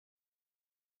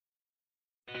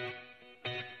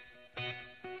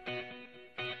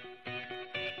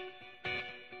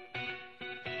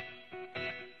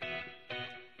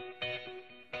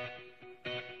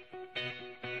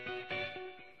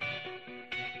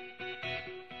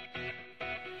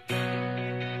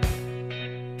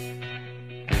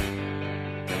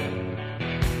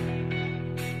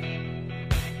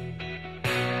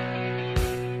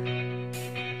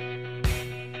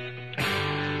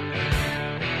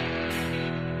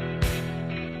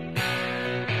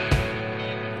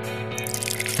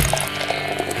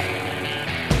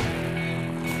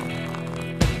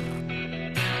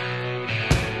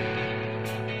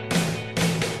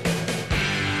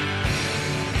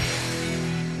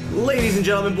Ladies and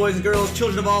gentlemen, boys and girls,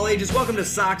 children of all ages, welcome to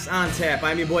Sox on Tap.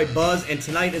 I'm your boy Buzz, and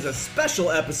tonight is a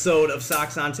special episode of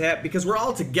Sox on Tap because we're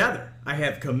all together. I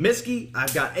have Comiskey,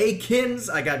 I've got Akins,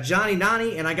 I got Johnny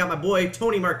Nani, and I got my boy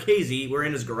Tony Marchese. We're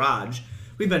in his garage.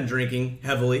 We've been drinking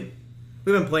heavily.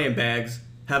 We've been playing bags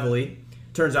heavily.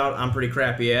 Turns out I'm pretty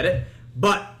crappy at it.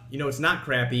 But, you know, it's not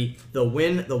crappy. The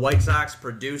win the White Sox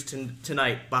produced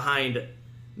tonight behind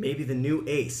maybe the new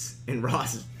ace in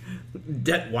Ross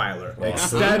Detweiler.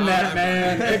 Extend that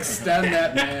man. Extend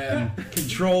that man.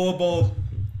 Controllable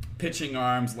pitching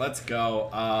arms. Let's go.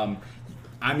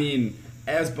 I mean,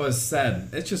 as Buzz said,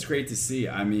 it's just great to see.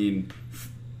 I mean,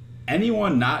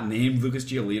 anyone not named Lucas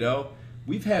Giolito,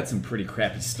 we've had some pretty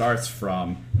crappy starts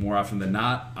from more often than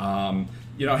not.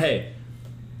 You know, hey,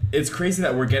 it's crazy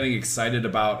that we're getting excited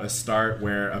about a start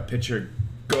where a pitcher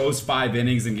goes 5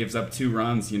 innings and gives up 2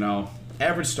 runs, you know,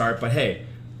 average start, but hey,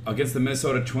 against the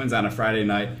Minnesota Twins on a Friday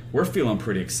night, we're feeling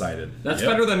pretty excited. That's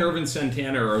better than Irvin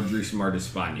Santana or Odrisamer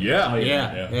Martis-Spania.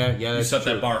 Yeah. You set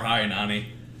that bar high, Nani.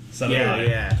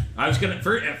 Yeah. I was gonna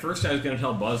at first I was gonna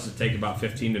tell Buzz to take about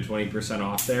 15 to 20%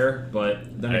 off there,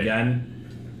 but then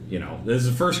again, you know, this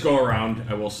is the first go around.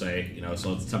 I will say, you know,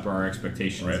 so let's temper our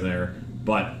expectations there.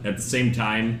 But at the same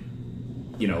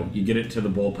time, you know, you get it to the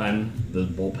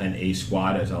bullpen A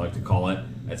squad, as I like to call it.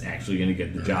 That's actually going to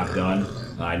get the job done.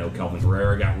 I know Kelvin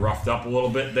Herrera got roughed up a little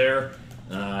bit there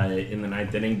in the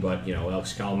 9th inning, but you know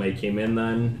Alex Colome came in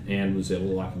then and was able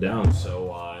to lock it down.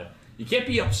 So you can't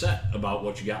be upset about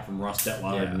what you got from Ross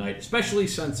Detweiler tonight, especially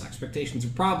since expectations are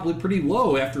probably pretty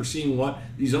low after seeing what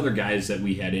these other guys that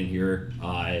we had in here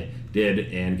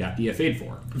did and got DFA'd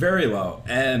for. Very low.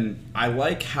 And I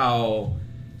like how,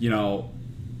 you know,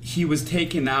 he was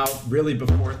taken out really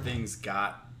before things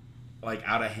got like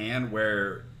out of hand,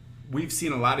 where we've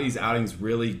seen a lot of these outings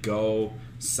really go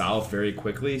south very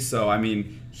quickly. So, I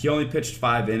mean, he only pitched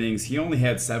 5 innings. He only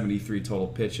had 73 total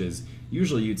pitches.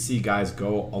 Usually you'd see guys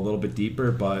go a little bit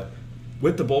deeper, but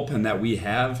with the bullpen that we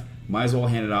have, might as well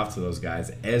hand it off to those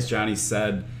guys. As Johnny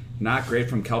said, not great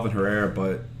from Kelvin Herrera,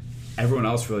 but everyone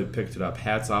else really picked it up.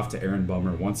 Hats off to Aaron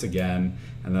Bummer once again.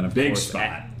 And then, of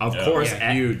course,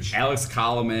 huge Alex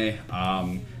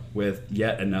Colome, with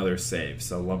yet another save.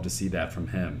 So love to see that from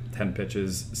him. 10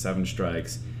 pitches, 7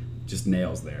 strikes, just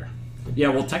nails there. Yeah,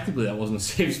 well, technically that wasn't a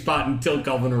safe spot until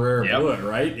Kelvin Herrera blew it,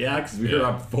 right? Yeah, because we were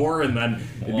up 4, and then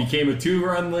it became a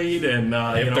 2-run lead. And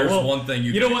if there's one thing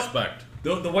you can expect.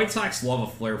 The White Sox love a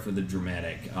flair for the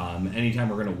dramatic. Anytime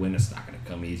we're going to win, it's not going to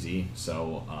come easy.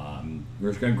 So we're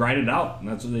just going to grind it out, and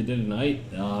that's what they did tonight.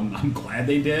 I'm glad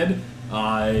they did.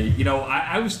 You know,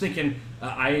 I was thinking,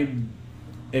 I'm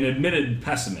an admitted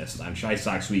pessimist on Chi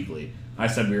Sox Weekly. I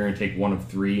said we were going to take 1 of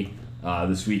 3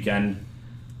 this weekend.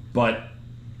 But,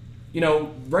 you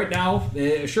know, right now,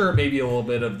 sure, maybe a little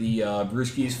bit of the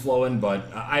brewskis flowing, but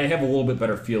I have a little bit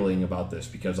better feeling about this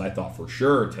because I thought for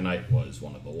sure tonight was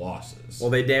one of the losses. Well,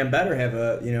 they damn better have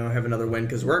another win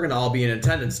because we're gonna all be in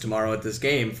attendance tomorrow at this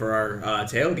game for our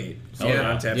tailgate.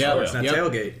 On Tap Sports, not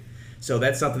tailgate. So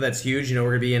that's something that's huge. You know,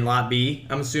 we're going to be in Lot B,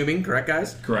 I'm assuming. Correct,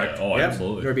 guys? Correct. Oh,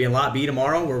 absolutely. We're going to be in Lot B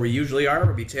tomorrow where we usually are.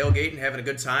 We'll be tailgating, having a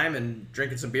good time, and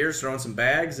drinking some beers, throwing some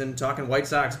bags, and talking White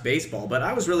Sox baseball. But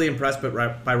I was really impressed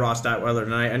by Ross Detweiler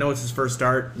tonight. I know it's his first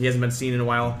start. He hasn't been seen in a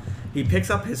while. He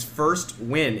picks up his first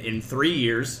win in 3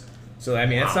 years. So, I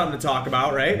mean, that's something to talk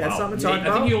about, right? That's something to talk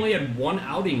about. I think he only had 1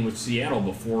 outing with Seattle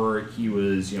before he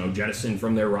was, you know, jettisoned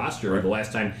from their roster the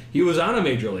last time he was on a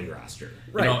major league roster.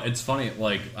 Right. You know, it's funny.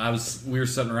 Like I was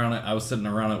sitting around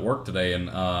at work today, and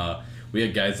we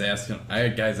had guys asking. I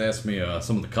had guys ask me.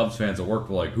 Some of the Cubs fans at work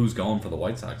were like, "Who's going for the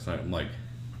White Sox tonight?" I'm like,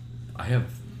 I have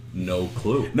no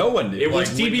clue. No one did. It was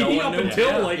TBD up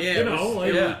until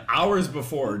hours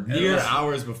before,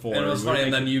 hours before. And it was funny,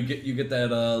 and then you get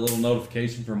that little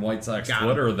notification from White Sox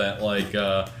Twitter that like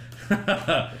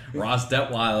Ross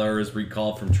Detweiler is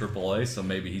recalled from AAA, so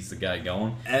maybe he's the guy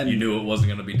going. And you knew it wasn't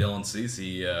going to be Dylan Cease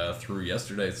through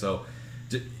yesterday, so.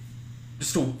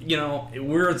 Just you know,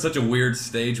 we're at such a weird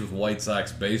stage with White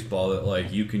Sox baseball that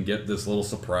like you can get this little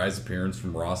surprise appearance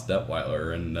from Ross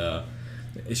Detweiler, and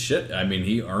shit. I mean,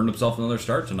 he earned himself another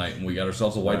start tonight, and we got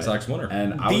ourselves a White Sox winner.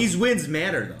 And these wins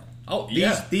matter, though. Oh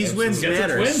yeah, these wins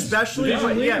matter,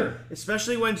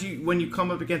 especially when you come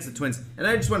up against the Twins. And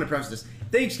I just want to preface this: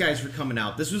 thanks, guys, for coming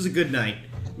out. This was a good night.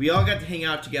 We all got to hang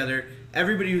out together.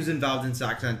 Everybody who's involved in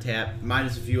Sox on Tap,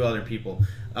 minus a few other people,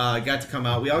 got to come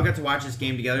out. We all got to watch this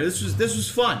game together. This was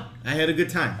fun. I had a good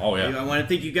time. Oh yeah. I want to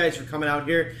thank you guys for coming out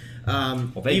here.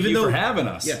 Well, thank you for having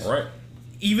us. Yes. Right.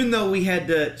 Even though we had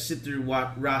to sit through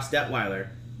Ross Detweiler,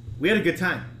 we had a good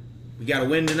time. We got to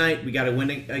win tonight. We got to win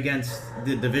against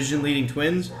the division-leading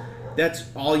Twins. That's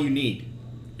all you need.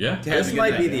 Yeah. to have This a good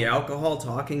might night. be the alcohol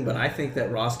talking, but I think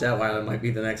that Ross Detweiler might be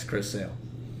the next Chris Sale.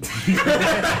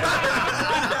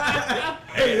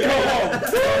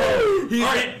 All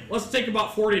right, let's take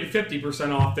about 40 to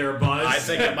 50% off there, Buzz. I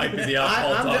think it might be the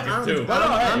alcohol talking too.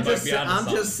 I'm He might be onto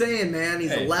something. just saying, man.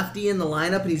 He's a Hey. lefty in the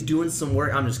lineup, and he's doing some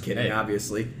work. I'm just kidding, Hey.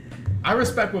 obviously. I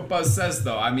respect what Buzz says,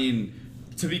 though. I mean,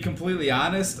 to be completely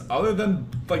honest, other than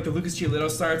like the Lucas Giolito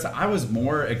starts, I was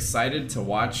more excited to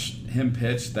watch him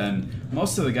pitch than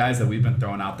most of the guys that we've been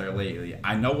throwing out there lately.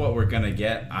 I know what we're gonna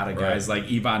get out of guys like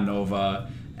Ivan Nova,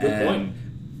 Good and point.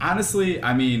 honestly,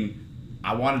 I mean,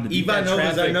 I wanted to beat Ivan that Nova's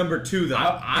our traffic. number 2, though.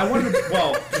 I wanted to,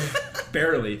 well,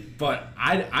 barely, but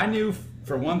I knew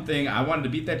for one thing, I wanted to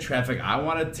beat that traffic. I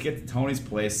wanted to get to Tony's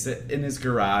place, sit in his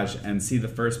garage, and see the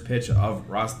first pitch of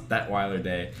Ross Detweiler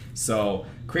Day. So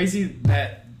crazy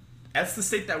that's the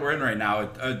state that we're in right now.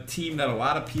 A team that a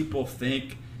lot of people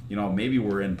think, you know, maybe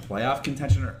we're in playoff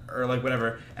contention or like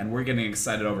whatever, and we're getting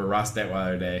excited over Ross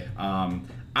Detweiler Day.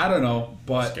 I don't know,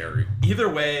 but Scary. either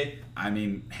way, I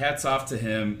mean, hats off to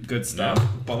him. Good stuff. Yeah.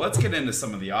 But let's get into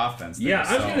some of the offense. Yeah, things.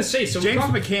 I was gonna say, so James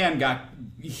come- McCann got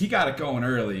it going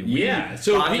early. Yeah,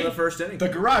 so Bottom we- of the first inning. The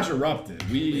garage erupted.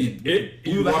 It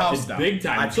blew the erupted house down. big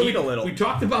time. I So peed a little. We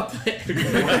talked about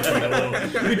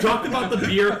the we talked about the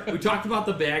beer. We talked about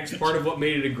the bags. Part of what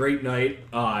made it a great night.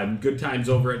 Good times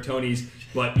over at Tony's.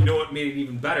 But you know what made it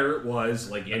even better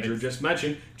was, like Andrew just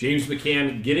mentioned, James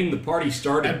McCann getting the party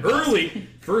started early,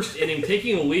 first inning,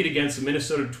 taking a lead against the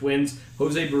Minnesota Twins,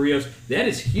 Jose Barrios. That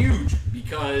is huge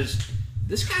because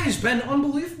this guy has been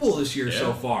unbelievable this year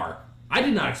so far. I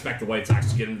did not expect the White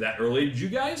Sox to get him that early. Did you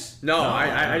guys? No,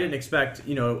 I didn't expect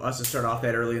us to start off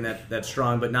that early and that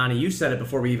strong. But Nani, you said it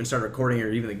before we even started recording, or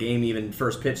even the game, even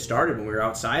first pitch started when we were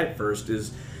outside at first.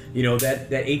 Is that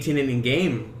 18 inning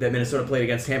game that Minnesota played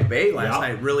against Tampa Bay last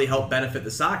night really helped benefit the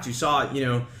Sox. You saw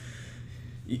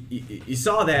you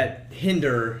saw that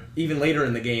hinder even later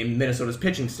in the game Minnesota's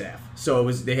pitching staff.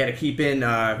 So they had to keep in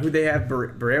who'd they have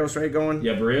Barrios going?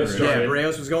 Yeah, Barrios Yeah, started.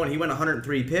 Barrios was going. He went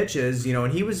 103 pitches,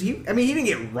 and he didn't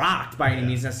get rocked by any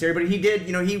means necessary, but he did,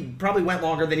 he probably went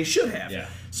longer than he should have. Yeah.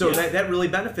 So Yeah. that really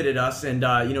benefited us. And,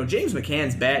 James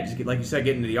McCann's bat, just like you said,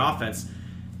 getting into the offense.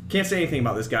 Can't say anything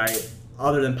about this guy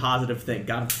other than positive thing.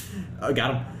 Got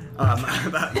him. All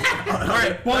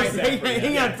right, boys,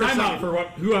 hang on for a Time out second. for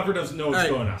whoever doesn't know what's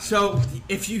All going right, on. so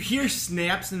if you hear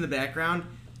snaps in the background,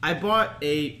 I bought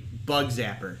a bug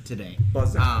zapper today.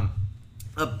 Buzz zapper.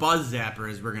 A buzz zapper,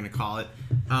 as we're gonna call it.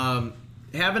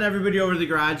 Having everybody over to the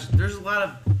garage, there's a lot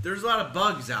of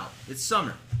bugs out. It's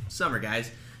summer,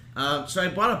 guys. So I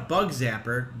bought a buzz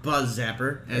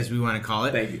zapper, as we want to call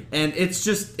it. Thank you. And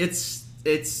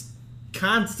it's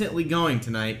constantly going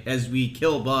tonight as we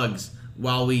kill bugs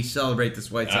while we celebrate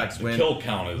this White Sox The win. kill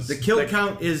count is The kill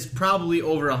count is probably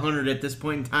over 100 at this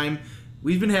point in time.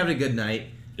 We've been having a good night.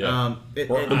 Yeah. The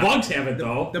Bugs haven't,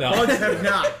 though. The bugs have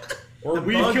not.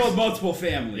 We've bugs- killed multiple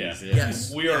families.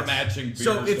 Yes. We are matching beers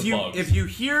So if to you bugs. if you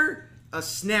hear a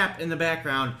snap in the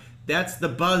background, that's the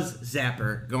buzz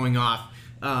zapper going off.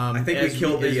 I think we as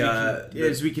killed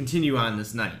as we continue on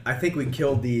this night. I think we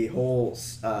killed the whole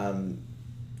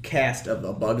cast of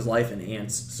A Bug's Life and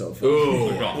Ants so far.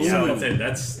 Ooh, Yeah.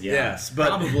 that's Yes, but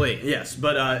Probably. yes,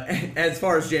 but as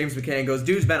far as James McCann goes,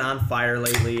 dude's been on fire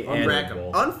lately, and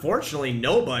Unbreakable. unfortunately,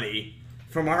 nobody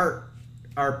from our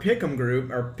Pick'em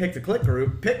group, our Pick the Click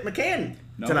group, picked McCann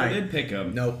No, tonight. we did pick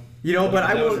him. Nope. But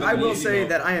I That was will an easy say vote.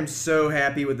 that I am so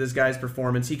happy with this guy's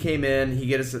performance. He came in, he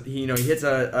hits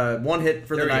a one hit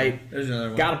for the night. There's another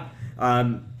one. Got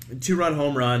him. 2-run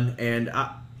home run, and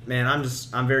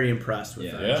I'm very impressed with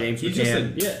Yeah. James He's just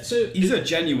McCann. he's a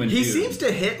genuine He dude. seems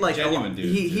to hit like Genuine dude,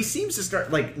 he too. seems to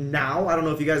start like now. I don't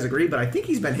know if you guys agree, but I think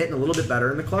he's been hitting a little bit better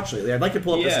in the clutch lately. I'd like to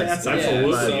pull up Yes, the stats.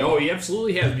 Absolutely. Yeah, Oh, he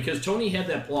absolutely has, because Tony had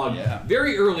that plug Yeah.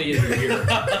 very early in the year.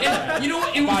 And you know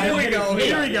what? It was Here we warranted. go,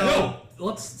 here we go. No,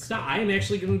 let's stop. I am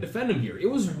actually going to defend him here. It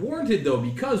was warranted, though,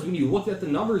 because when you look at the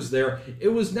numbers there, it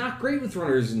was not great with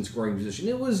runners in scoring position.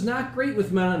 It was not great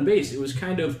with men on base. It was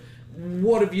kind of,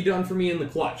 what have you done for me in the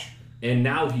clutch? And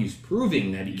now he's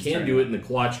proving that he can do it in the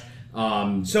clutch.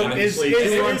 So obviously,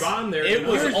 is- two-run bomb there. it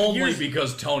was Here's- only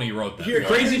because Tony wrote that. Here-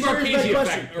 Crazy here's my Marchese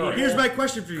question. effect. Here's my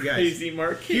question for you guys.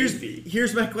 Marquez.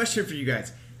 Here's my question for you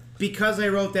guys. Because I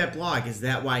wrote that blog, is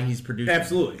that why he's producing?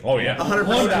 Absolutely. Oh yeah, 100%.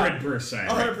 100%.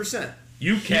 100%.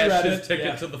 You read cashed his it, ticket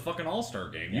yeah. to the fucking All-Star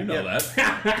game. You know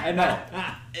that. I know.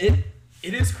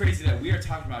 It is crazy that we are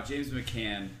talking about James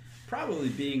McCann probably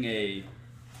being a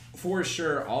for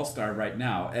sure all-star right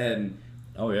now, and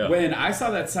Oh, yeah. When I saw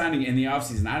that signing in the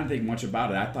offseason, I didn't think much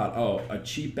about it. I thought, a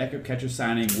cheap backup catcher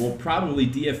signing. We'll probably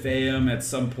DFA him at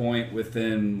some point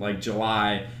within, like,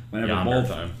 July, whenever Yonder both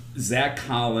time. Zach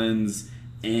Collins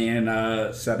and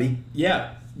Sebi.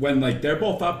 yeah, when, like, they're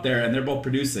both up there and they're both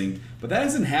producing. But that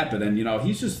hasn't happened. And,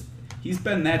 he's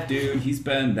been that dude. He's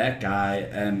been that guy.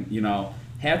 And,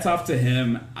 hats off to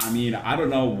him. I mean, I don't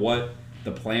know what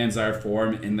the plans are for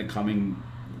him in the coming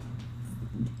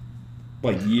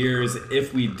years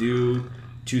if we do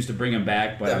choose to bring him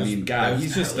back. But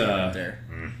he's just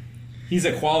he's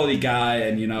a quality guy,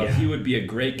 and he would be a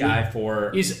great guy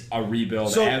for a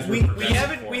rebuild. So as we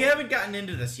haven't gotten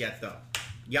into this yet though.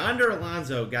 Yonder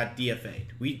Alonso got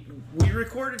DFA'd. We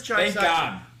recorded Chai Thank Sox.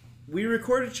 God. We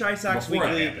recorded Chai Sox Before it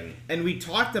Weekly, happened. and we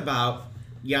talked about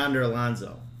Yonder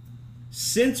Alonso.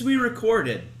 Since we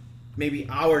recorded, maybe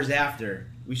hours after,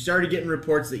 we started getting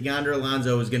reports that Yonder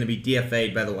Alonso was going to be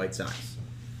DFA'd by the White Sox.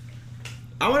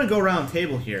 I want to go around the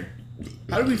table here.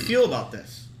 How do we feel about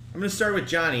this? I'm going to start with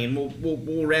Johnny, and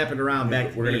we'll wrap it around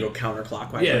back. We're to going me. to go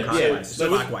counterclockwise. Yeah, or clockwise. So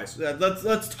Clockwise.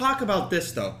 let's talk about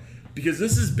this though, because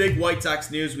this is big White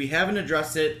Sox news. We haven't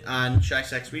addressed it on Chi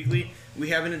Sox Weekly. We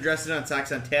haven't addressed it on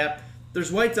Sox on Tap.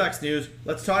 There's White Sox news.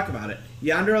 Let's talk about it.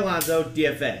 Yonder Alonso,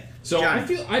 DFA. So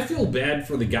Johnny. I feel bad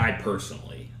for the guy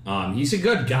personally. He's a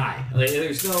good guy. Like,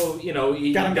 there's no,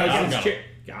 he Got him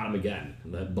got him again.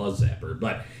 That buzz zapper,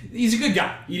 but he's a good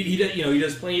guy. He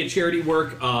does plenty of charity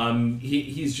work.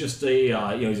 He's just he's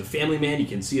a family man. You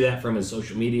can see that from his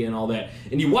social media and all that.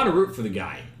 And you want to root for the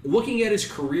guy. Looking at his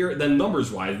career, then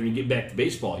numbers wise, when you get back to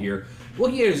baseball here,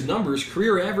 looking at his numbers,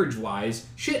 career average wise,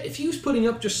 if he was putting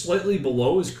up just slightly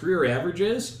below his career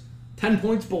averages, 10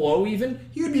 points below even,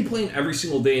 he would be playing every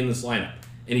single day in this lineup.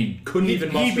 And he couldn't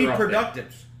even muster He'd be up productive.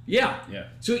 that. Yeah.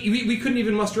 So we couldn't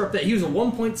even muster up that. He was a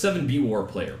 1.7 B-WAR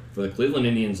player for the Cleveland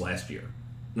Indians last year.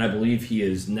 And I believe he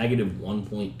is negative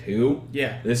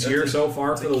 1.2 this year so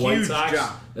far for the White Sox.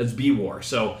 Job. That's B-WAR.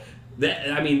 So,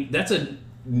 that's an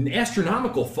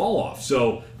astronomical fall off.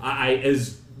 So, I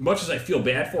as much as I feel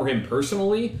bad for him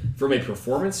personally, from a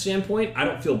performance standpoint, I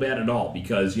don't feel bad at all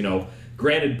because,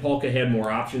 granted, Polka had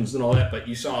more options and all that, but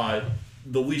you saw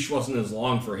the leash wasn't as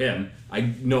long for him.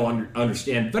 I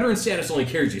understand. Veteran status only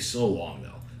carries you so long, though.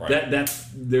 Right.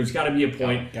 There's got to be a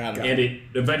point, and it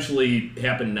eventually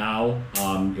happened now.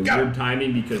 Weird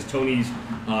timing because Tony's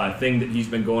thing that he's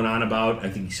been going on about, I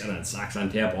think he said on Sox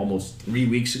on Tap almost 3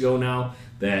 weeks ago now,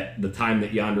 that the time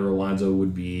that Yonder Alonso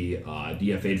would be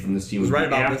DFA'd from this team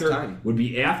would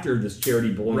be after this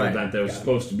charity bowling event that was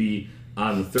supposed to be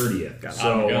on the 30th.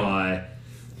 So.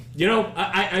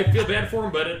 I feel bad for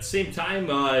him, but at the same time,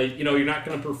 you're not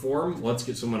going to perform. Let's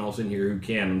get someone else in here who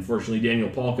can. Unfortunately, Daniel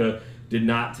Polka did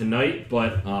not tonight,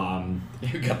 but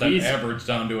you got that average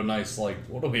down to a nice,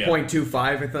 what do we have? 0.25,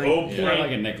 I think.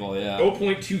 Like a nickel,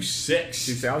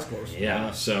 0.26. That was close.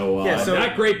 Yeah, so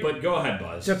not great, but go ahead,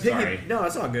 Buzz. Sorry. No,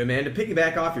 that's all good, man. To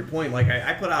piggyback off your point,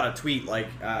 I put out a tweet, I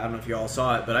don't know if you all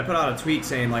saw it, but I put out a tweet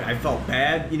saying, I felt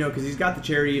bad, because he's got the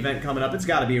charity event coming up. It's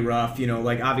got to be rough,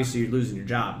 obviously you're losing your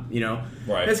job,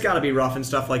 Right. It's got to be rough and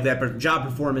stuff like that, but job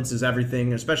performance is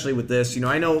everything, especially with this.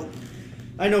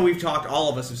 I know we've talked, all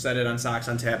of us have said it on Sox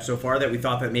on Tap so far, that we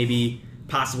thought that maybe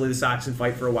possibly the Sox can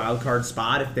fight for a wild card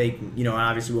spot if they,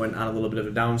 obviously went on a little bit of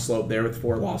a downslope there with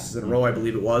 4 losses in a row, I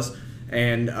believe it was.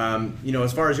 And,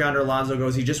 as far as Yonder Alonso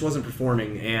goes, he just wasn't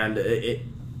performing. And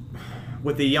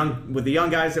with the young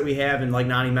guys that we have, and like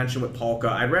Nani mentioned with Polka,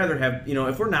 I'd rather have,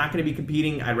 if we're not going to be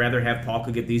competing, I'd rather have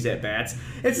Polka get these at-bats.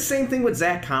 It's the same thing with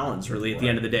Zach Collins, really, at the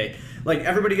end of the day.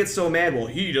 Everybody gets so mad, well,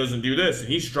 he doesn't do this, and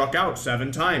he struck out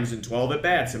 7 times in 12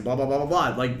 at-bats, and blah, blah, blah,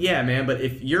 blah, blah. yeah, man, but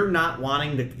if you're not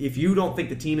wanting to, if you don't think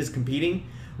the team is competing,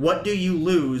 what do you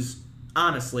lose,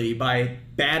 honestly, by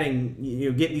batting,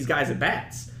 getting these guys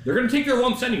at-bats? They're going to take their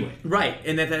lumps anyway. Right,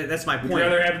 and that's my point. Would you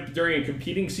rather have it during a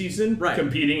competing season,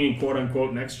 competing in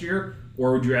quote-unquote next year,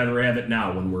 or would you rather have it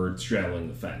now when we're straddling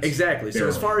the fence? Exactly. So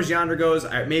as far as Yonder goes,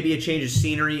 maybe a change of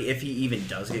scenery if he even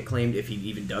does get claimed, if he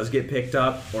even does get picked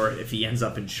up, or if he ends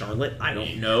up in Charlotte. I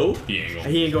don't know. He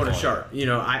ain't going to Charlotte.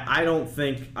 I don't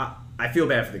think... I feel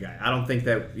bad for the guy. I don't think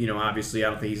that, obviously,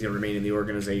 I don't think he's going to remain in the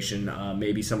organization.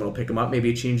 Maybe someone will pick him up. Maybe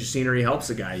a change of scenery helps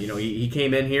the guy. He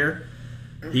came in here.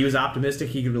 He was optimistic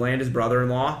he could land his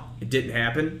brother-in-law. It didn't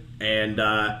happen, and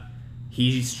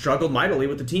he struggled mightily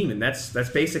with the team, and that's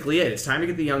basically it. It's time to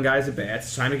get the young guys at bats.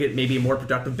 It's time to get maybe a more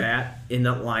productive bat in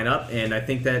the lineup, and I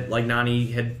think that, like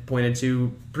Nani had pointed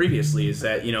to previously, is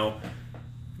that,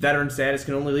 veteran status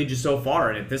can only lead you so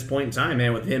far, and at this point in time,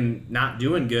 man, with him not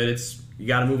doing good, you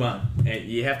got to move on. And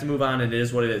you have to move on, and it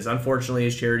is what it is. Unfortunately,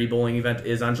 his charity bowling event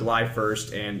is on July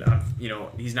 1st, and,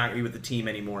 he's not going to be with the team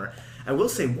anymore. I will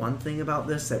say one thing about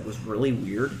this that was really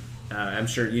weird. I'm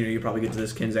sure you probably get to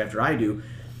this, Kins, after I do.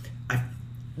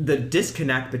 The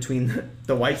disconnect between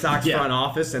the White Sox front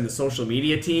office and the social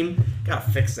media team,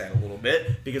 gotta fix that a little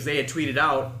bit, because they had tweeted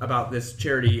out about this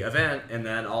charity event, and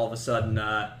then all of a sudden,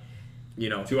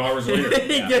 2 hours later,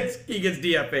 he gets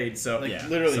DFA'd. So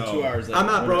literally 2 hours later.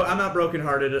 I'm not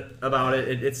brokenhearted about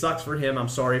it. It sucks for him. I'm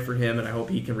sorry for him, and I hope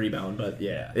he can rebound. But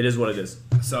yeah, it is what it is.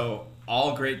 So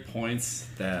all great points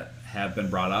that have been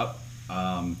brought up.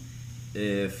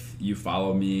 If you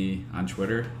follow me on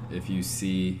Twitter, if you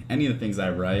see any of the things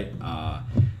I write,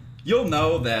 you'll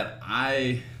know that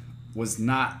I was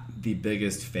not the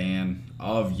biggest fan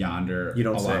of Yonder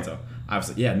Alonso.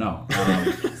 Obviously, yeah, no.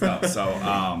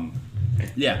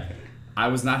 Yeah, I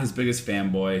was not his biggest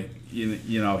fanboy.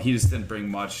 He just didn't bring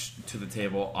much to the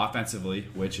table offensively,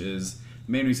 which is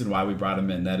the main reason why we brought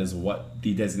him in. That is what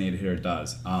the designated hitter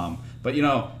does. But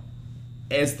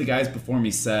as the guys before me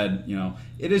said,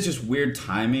 it is just weird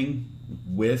timing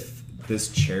with this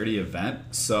charity event.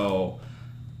 So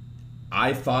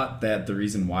I thought that the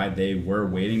reason why they were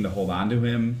waiting to hold on to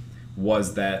him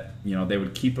was that, they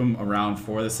would keep him around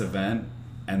for this event,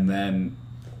 and then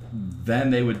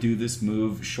they would do this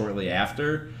move shortly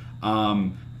after.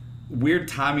 Weird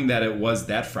timing that it was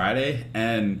that Friday.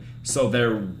 And so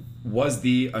there was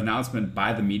the announcement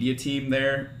by the media team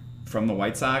there from the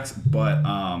White Sox, but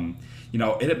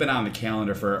it had been on the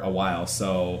calendar for a while.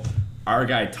 So our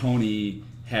guy Tony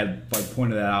had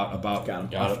pointed that out about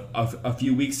a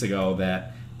few weeks ago,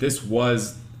 that this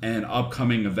was an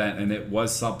upcoming event, and it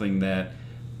was something that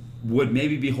would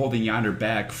maybe be holding Yonder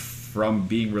back from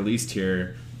being released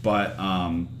here. But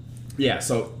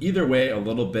so either way, a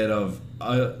little bit of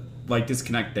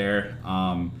disconnect there.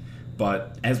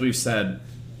 But as we've said,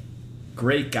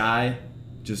 great guy,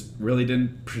 just really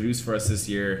didn't produce for us this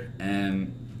year.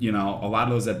 And a lot of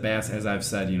those at bats, as I've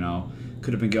said,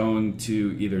 could have been going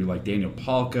to either Daniel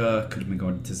Palka, could have been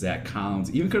going to Zach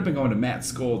Collins, even could have been going to Matt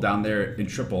Skoll down there in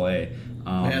AAA.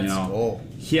 Skoll.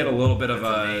 He had a little bit of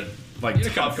a he had a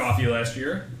cup of coffee last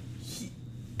year,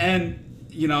 and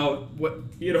what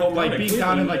he had a home run being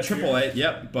down in AAA.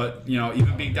 Yep, but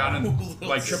even being down in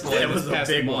AAA this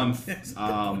past month,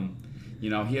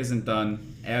 he hasn't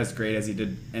done as great as he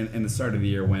did in the start of the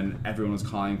year when everyone was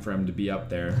calling for him to be up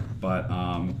there. But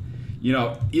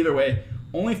either way,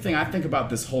 only thing I think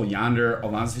about this whole Yonder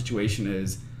Alonso situation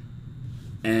is,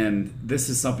 and this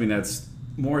is something that's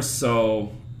more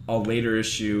so a later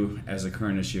issue as a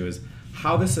current issue, is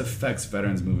how this affects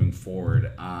veterans moving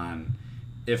forward on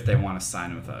if they want to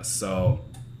sign with us. So,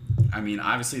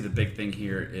 obviously the big thing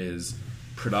here is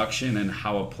production and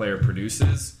how a player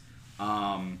produces.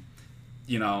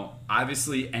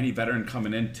 Obviously any veteran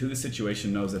coming into the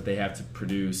situation knows that they have to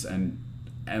produce, and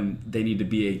they need to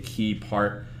be a key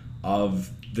part of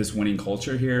this winning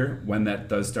culture here when that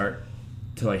does start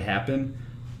to happen.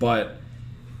 But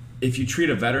if you treat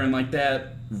a veteran like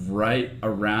that right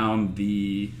around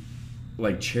the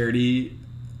charity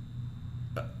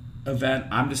event,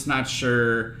 I'm just not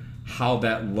sure how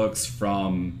that looks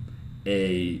from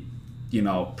a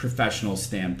professional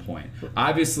standpoint.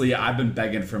 Obviously, I've been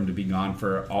begging for him to be gone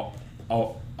for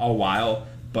a while,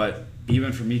 but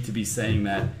even for me to be saying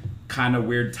that, kind of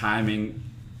weird timing,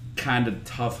 kind of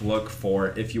tough look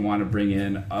for if you want to bring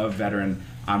in a veteran.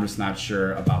 I'm just not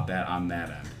sure about that on that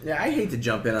end. Yeah, I hate to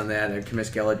jump in on that, and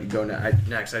Comiskey, I'll let you go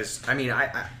next. I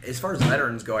as far as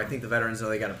veterans go, I think the veterans know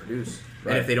they got to produce,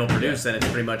 right. And if they don't produce, then it's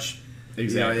pretty much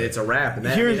it's a wrap. And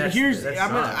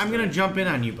I'm gonna jump in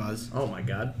on you, Buzz. Oh my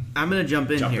God, I'm gonna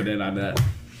jumping in on that,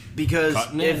 because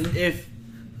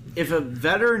if a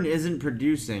veteran isn't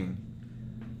producing,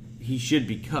 he should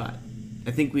be cut.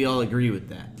 I think we all agree with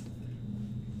that.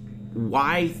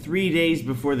 Why 3 days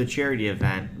before the charity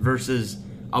event versus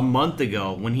a month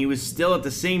ago when he was still at the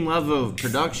same level of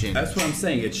production? That's what I'm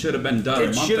saying. It should have been done.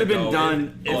 It should have been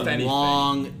done a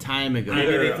long time ago.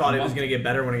 Maybe they thought it was going to get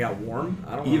better when it got warm.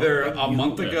 I don't know. Either a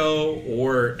month ago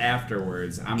or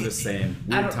afterwards. I'm just saying,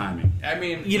 weird timing.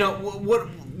 What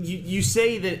you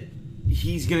say that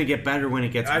he's going to get better when it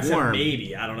gets warm.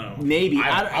 Maybe. I don't know. Maybe.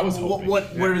 I was hoping.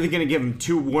 What are they going to give him?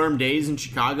 2 warm days in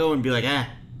Chicago and be like, I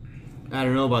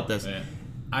don't know about this. Yeah.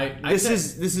 This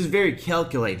is very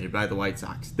calculated by the White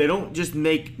Sox. They don't just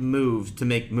make moves to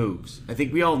make moves. I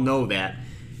think we all know that.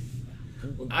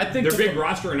 I think their big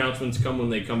roster announcements come when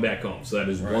they come back home. So that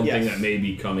is one thing that may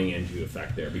be coming into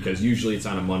effect there, because usually it's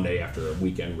on a Monday after a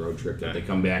weekend road trip that they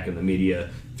come back and the media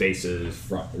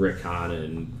faces Rick Hahn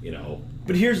and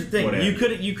But here's the thing: whatever.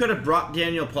 you could have brought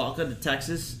Daniel Palka to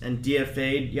Texas and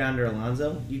DFA'd Yonder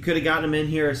Alonso. You could have gotten him in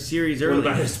here a series early. Would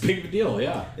have been as big of a deal,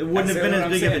 yeah. It wouldn't have been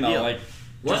as big of a deal.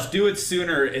 Just do it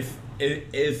sooner if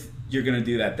you're gonna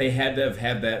do that. They had to have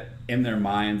had that in their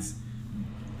minds.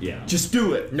 Yeah. Just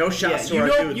do it. No shots to our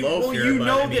dude Loaf here.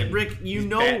 that Rick. You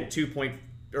know,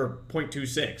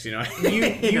 0.26. You know.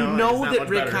 You know it's not that much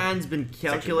Rick better. Hahn's been actually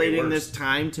way calculating worse. this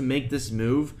time to make this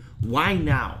move. Why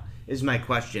now? Is my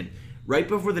question. Right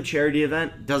before the charity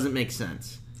event doesn't make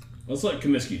sense. Let's let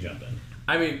Comiskey jump in.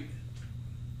 I mean,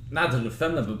 not to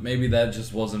defend them, but maybe that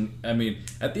just wasn't. I mean,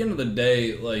 at the end of the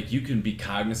day, like, you can be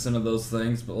cognizant of those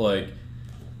things, but like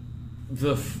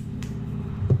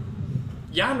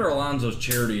Yonder Alonso's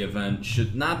charity event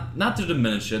should not to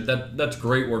diminish it. That's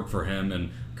great work for him,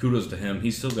 and kudos to him.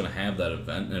 He's still going to have that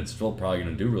event, and it's still probably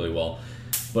going to do really well.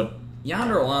 But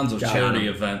Yonder Alonso's charity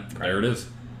event, there it is.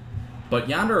 But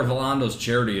Yonder Alonso's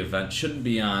charity event shouldn't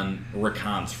be on Rick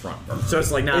Hahn's front burner. So it's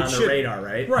like not It on the should- radar,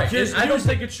 right? Right. I don't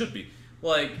think it should be.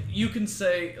 Like, you can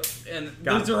say, and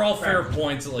Got these it. are all fair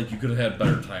points that, like, you could have had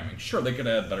better timing. Sure, they could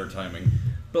have had better timing.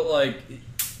 But, like,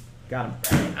 Got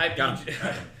him.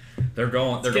 they're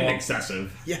going. It's getting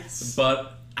excessive. Yes.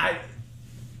 But I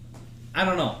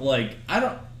don't know. Like, I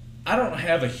don't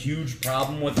have a huge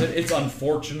problem with it. It's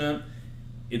unfortunate.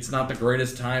 It's not the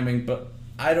greatest timing, but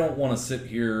I don't want to sit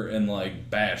here and like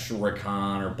bash Rick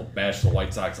Hahn or bash the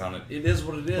White Sox on it. It is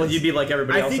what it is. Well, you'd be like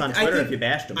everybody else on Twitter if you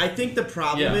bashed him. I think the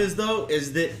problem Yeah. is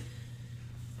that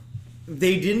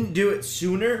they didn't do it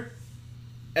sooner,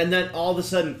 and then all of a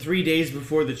sudden, 3 days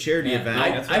before the charity event,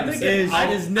 I think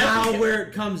is now where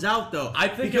it comes out though. I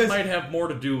think Because it might have more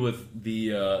to do with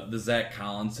the Zach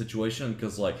Collins situation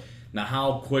because like now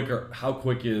how quick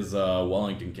is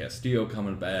Wellington Castillo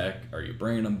coming back? Are you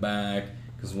bringing him back?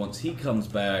 Because once he comes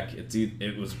back,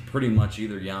 it was pretty much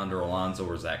either Yonder Alonso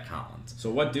or Zach Collins. So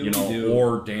what do we know, do?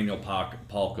 or Daniel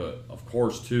Palka, of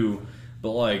course, too.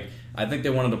 But like, I think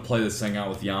they wanted to play this thing out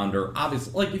with Yonder.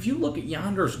 Obviously, like if you look at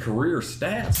Yonder's career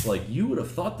stats, like you would have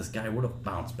thought this guy would have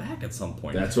bounced back at some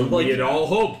point. That's what like, we had all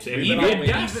hoped. And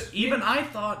even I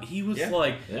thought he was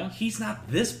he's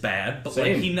not this bad, but like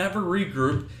Same. he never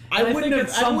regrouped. I And wouldn't think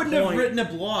at some have point- written a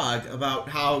blog about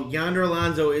how Yonder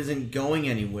Alonso isn't going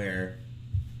anywhere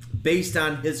based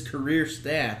on his career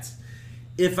stats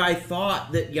if I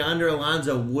thought that Yonder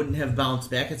Alonso wouldn't have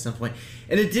bounced back at some point.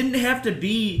 And it didn't have to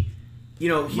be, you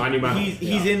know,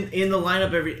 he's in the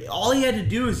lineup all he had to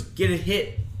do is get a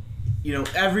hit, you know,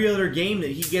 every other game that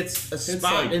he gets a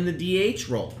spot like- in the DH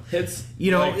role. Hits,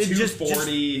 You know, like it just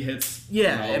 240 hits.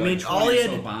 Yeah, you know, I mean, like all he 20 or had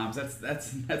so to- bombs.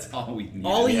 That's all we need.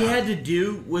 All he had to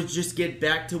do was just get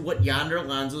back to what Yonder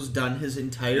Alonso's done his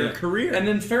entire career. And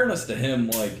in fairness to him,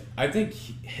 like I think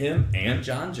him and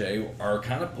John Jay are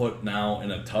kind of put now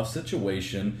in a tough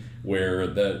situation where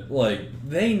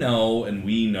they know and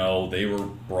we know they were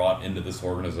brought into this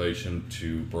organization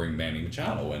to bring Manny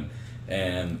Machado in.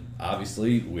 And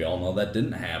obviously, we all know that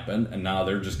didn't happen, and now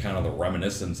they're just kind of the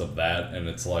reminiscence of that. And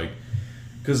it's like,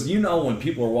 because you know when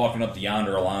people are walking up to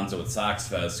Yonder Alonso at Sox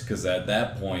Fest, because at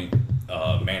that point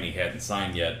Manny hadn't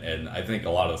signed yet, and I think a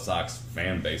lot of the Sox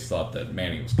fan base thought that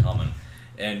Manny was coming.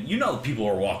 And you know people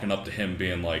are walking up to him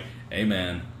being like, "Hey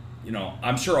man, you know,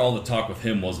 I'm sure all the talk with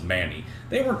him was Manny.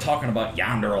 They weren't talking about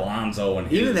Yonder Alonso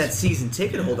and Even his- that season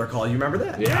ticket holder call, you remember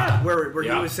that? Yeah. Where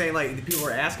Yeah. he was saying, like, the people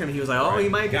were asking him, he was like, oh, he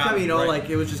might be Got coming, it, you know, right. like,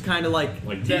 it was just kind of like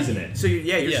teasing it. So, you're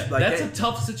Yeah, just like, that's hey, a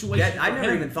tough situation. I for never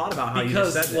him even thought about how you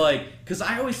because, just said that. like, because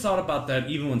I always thought about that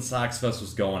even when Sox Fest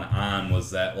was going on.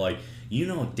 Was that like you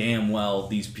know damn well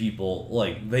these people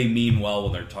like they mean well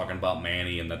when they're talking about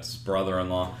Manny and that's his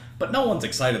brother-in-law, but no one's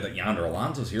excited that Yonder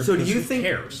Alonso's here. So do because you who think?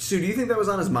 cares? So do you think that was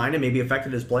on his mind and maybe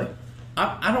affected his play?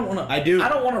 I don't want to. I do. I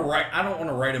don't want to write. I don't want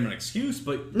to write him an excuse,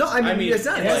 but No, I mean it's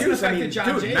not. it hasn't Excuse, I mean, affected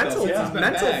John dude, Jay, mental, though, since he's been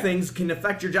mental back. things can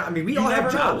affect your job. I mean, we you all have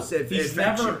never jobs. know. If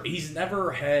He's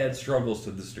never had struggles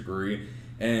to this degree,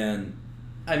 and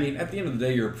I mean, at the end of the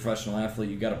day, you're a professional athlete.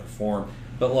 You got to perform.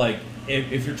 But like,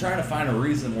 if you're trying to find a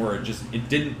reason where it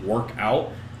didn't work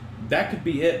out, that could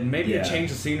be it. And maybe a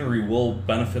change of scenery will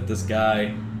benefit this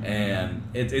guy. And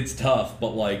it's tough, but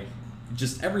like,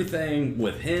 just everything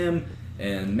with him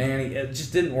and Manny, it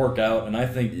just didn't work out. And I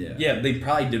think, they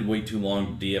probably did wait too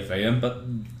long to DFA him. But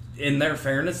in their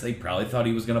fairness, they probably thought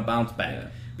he was going to bounce back. Yeah.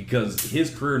 Because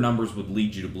his career numbers would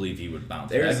lead you to believe he would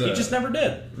bounce There's back. He a- just never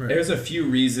did. There's a few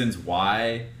reasons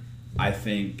why I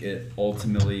think it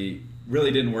ultimately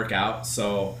really didn't work out.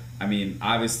 So, I mean,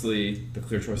 obviously, the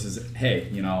clear choice is, hey,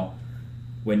 you know,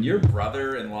 when your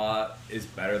brother-in-law is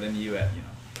better than you at, you know,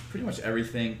 pretty much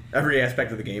everything, every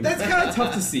aspect of the game. that's kind of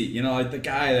tough to see. You know, like the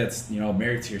guy that's, you know,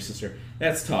 married to your sister,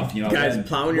 that's tough. You know, guys when-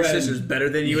 plowing your when- sister's better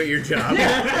than you at your job.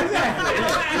 Yeah, exactly.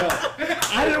 Yeah, you know,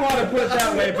 I didn't want to put it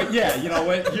that way, but yeah, you know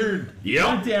what? You're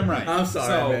damn right. I'm sorry,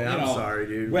 So, man. you know, I'm sorry,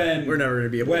 dude. when- We're never gonna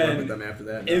be able to work when- with them after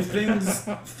that. If things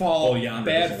fall Yonder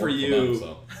bad doesn't for work you,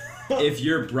 them, if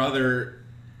your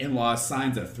brother-in-law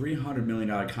signs a $300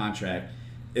 million contract,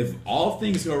 if all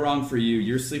things go wrong for you,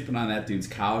 you're sleeping on that dude's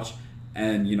couch,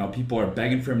 and you know people are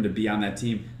begging for him to be on that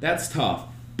team. That's tough.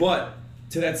 But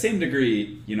to that same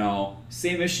degree, you know,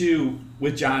 same issue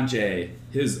with John Jay,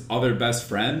 his other best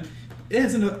friend. It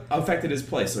hasn't affected his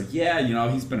play. So yeah, you know,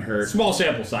 he's been hurt. Small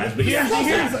sample size, but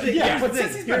But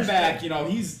since he's been back, you know,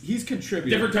 he's contributed.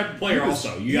 different type of player.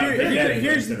 Also, you got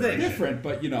Here's the thing. Different,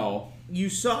 but you know, You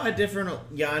saw a different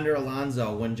Yonder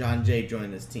Alonso when John Jay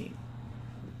joined this team.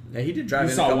 Yeah, he did drive you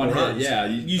in a saw couple one runs. hit. Yeah,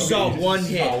 You saw one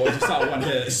hit. You saw one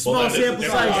hit. Small sample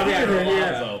size,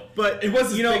 yeah. but It was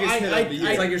his biggest hit of the year.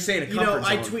 It's like you're saying a comfort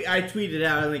zone. I tweeted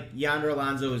out like Yonder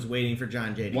Alonso is waiting for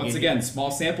John Jay to Once get again, here.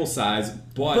 small sample size,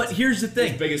 But here's the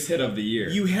thing: his biggest hit of the year.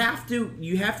 you have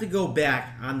to go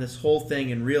back on this whole thing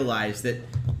and realize that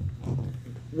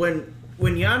when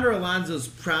Yonder Alonso's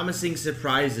promising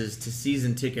surprises to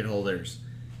season ticket holders,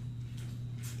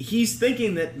 he's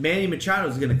thinking that Manny Machado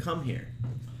is going to come here.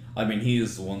 I mean,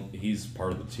 he's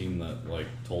part of the team that like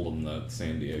told him that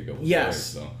San Diego was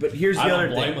Yes, right, so. but here's the I other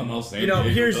don't blame thing. him, though. San You know,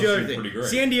 Diego here's does the other seem thing. pretty great.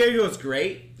 San Diego is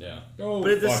great. Yeah. Go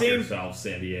But at the fuck same- yourself,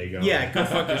 San Diego. Yeah, go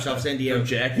fuck yourself, San Diego. Go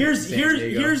Jack Here's San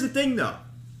Diego. here's the thing though,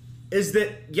 is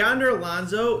that Yonder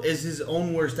Alonso is his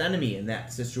own worst enemy in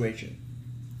that situation.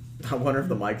 I wonder if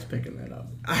the mic's picking that up.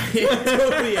 It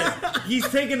totally is. He's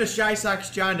taking a Shy Sox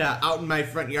Jonda out in my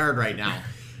front yard right now.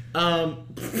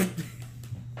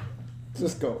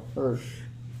 Just go.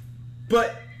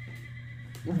 But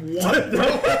what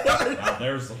the Now,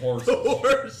 there's the horse.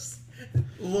 horse?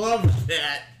 Love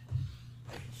that.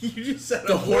 You just said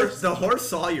The a horse. The horse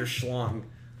saw your schlong.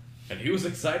 And he was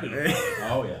excited about it.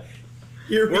 oh yeah.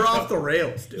 Here we We're go. off the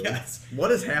rails, dude. Yes.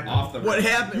 What has happened? Off the What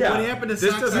happened? Yeah. What happened to This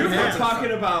Sox? doesn't We on were happen. Tap?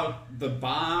 talking about the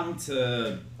bomb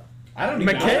to. I don't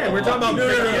even McCann. know. We're talking about No,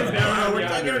 no, no, McCann. no, we're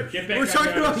Yonder. talking- Get back we're on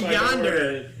talking the about other side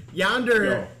Yonder.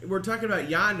 Yonder. Go. We're talking about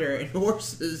Yonder, and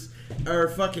horses are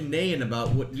fucking neighing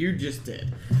about what you just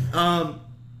did.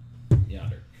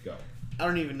 Yonder. Go. I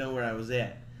don't even know where I was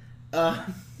at.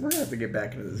 We're gonna have to get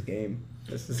back into this game.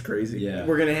 This is crazy. Yeah.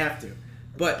 We're gonna have to.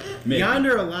 But Maybe.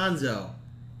 Yonder Alonso,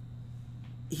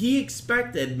 he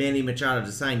expected Manny Machado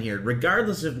to sign here,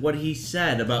 regardless of what he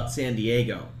said about San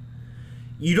Diego.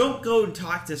 You don't go and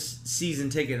talk to season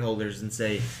ticket holders and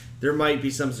say there might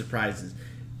be some surprises.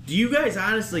 Do you guys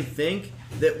honestly think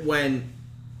that when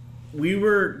we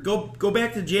were go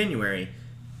back to January,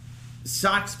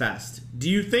 Sox Fest? Do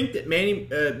you think that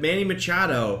Manny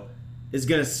Machado is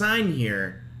going to sign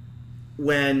here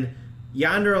when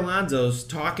Yonder Alonso's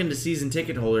talking to season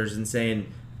ticket holders and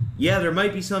saying, "Yeah, there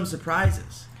might be some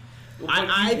surprises"? Manny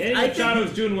I Machado's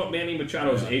think doing what Manny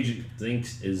Machado's agent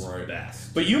thinks is Right.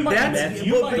 best. But you might. that's.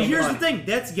 you Well, might but here's the have- thing: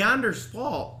 that's Yonder's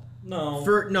fault. No.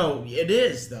 No, it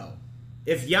is though.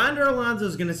 If Yonder Alonso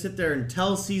is going to sit there and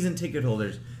tell season ticket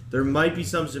holders there might be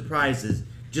some surprises,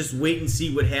 just wait and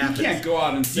see what You happens. can't go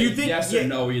out and say you think- yes yeah. or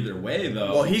no either way,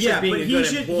 though. Well, he's Yeah, just being but a he good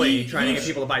should- employee, he- trying he to get sh-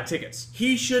 people to buy tickets.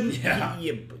 He shouldn't. Yeah.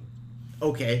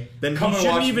 Okay, then Come he and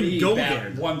shouldn't watch even me go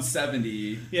bat there.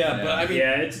 170. Yeah, but I mean-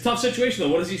 Yeah, it's a tough situation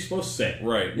though. What is he supposed to say?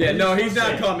 Right. Yeah, no, he's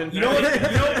not coming. You know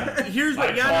what? Here's I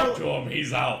what talked to Yonder. him.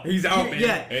 He's out. He's out, man.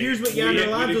 Yeah, Hey, here's what we Yonder didn't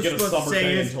Alonso's get a supposed to summer say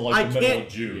day is, until like I the middle can't.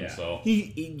 of June. Yeah. So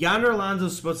Yonder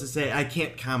Alonso's supposed to say, I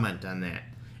can't comment on that.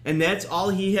 And that's all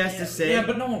he has to say. yeah,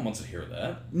 but no one wants to hear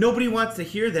that. Nobody wants to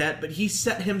hear that, but he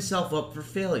set himself up for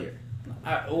failure.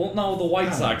 Well, no, the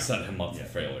White Sox set him up for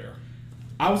failure.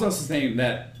 I was also saying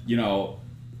that, you know,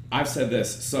 I've said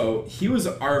this. So he was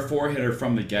our 4-hitter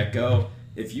from the get-go.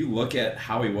 If you look at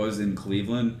how he was in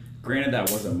Cleveland, granted that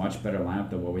was a much better lineup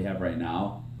than what we have right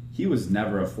now. He was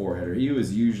never a 4-hitter. He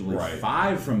was usually Right.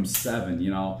 5 from 7, you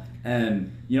know.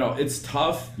 And, you know, it's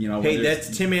tough, you know. Hey, when there's-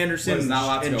 that's Tim Anderson when there's not a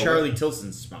lot to and go Charlie with.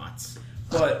 Tilson's spots.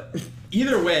 But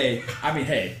either way, I mean,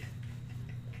 hey,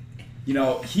 you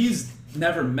know, he's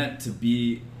never meant to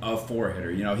be a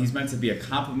 4-hitter. You know, he's meant to be a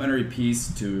complementary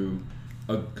piece to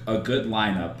a good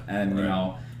lineup. And, you Right.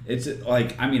 know, it's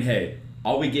like, I mean, hey,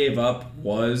 all we gave up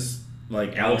was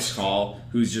like Alex Call,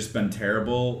 who's just been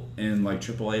terrible in like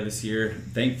AAA this year.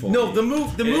 Thankfully. No, the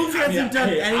move hasn't done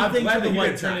I'm anything glad to that the he White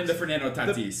didn't turn Sox. into Fernando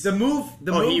Tatis. The move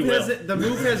he will. hasn't the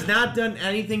move has not done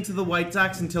anything to the White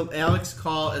Sox until Alex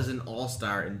Call is an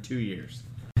all-star in 2 years.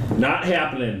 Not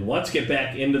happening. Let's get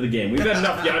back into the game. We've had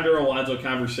enough Yonder Alonso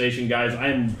conversation, guys.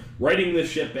 I'm writing this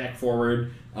shit back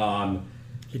forward.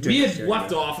 We had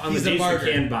left off on He's the a James martyr.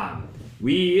 McCann bomb.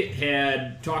 We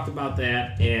had talked about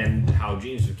that and how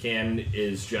James McCann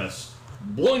is just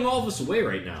blowing all of us away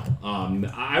right now.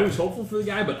 I was hopeful for the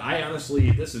guy, but I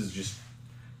honestly, this is just.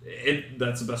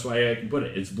 That's the best way I can put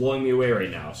it. It's blowing me away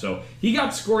right now. So he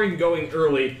got scoring going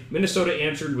early. Minnesota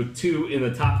answered with 2 in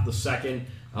the top of the second.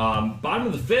 Bottom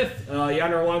of the fifth,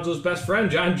 Yonder Alonso's best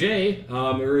friend, John Jay,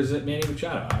 or is it Manny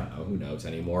Machado? I don't know. Who knows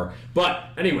anymore? But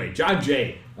anyway, John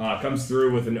Jay comes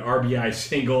through with an RBI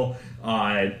single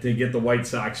to get the White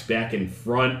Sox back in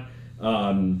front.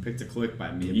 Picked a click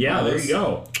by me. Yeah, there you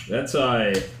go. That's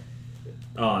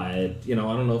I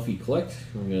don't know if he clicked.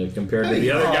 I'm going to compare to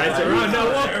the other guys around.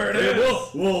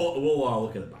 We'll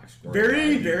look at the box score.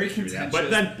 Very, very contentious. But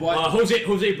then Jose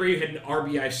Abreu had an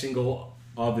RBI single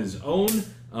of his own.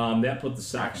 That put the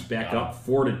Sox back up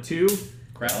 4-2.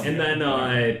 And then,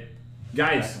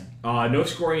 guys, no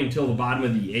scoring until the bottom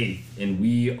of the 8th, and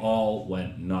we all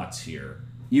went nuts here.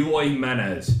 Eloy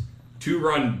Jimenez,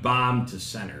 2-run bomb to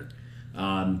center.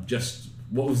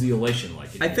 What was the elation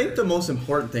like? I think the most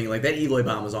important thing, like that Eloy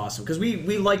bomb was awesome because we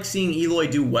like seeing Eloy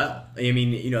do well. I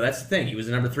mean, that's the thing. He was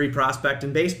the number 3 prospect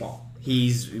in baseball. He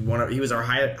was our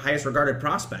highest regarded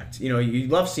prospect. You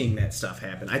love seeing that stuff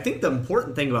happen. I think the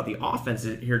important thing about the offense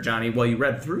here, Johnny, while you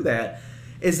read through that,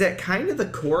 is that kind of the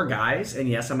core guys. And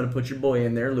yes, I'm going to put your boy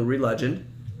in there, Lurie Legend.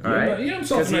 All right, he had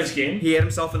himself a nice game. He had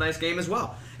himself a nice game as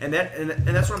well. And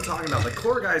that's what I'm talking about. The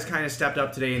core guys kind of stepped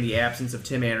up today in the absence of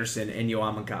Tim Anderson and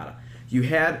Yoan Moncada. You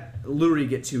had Lurie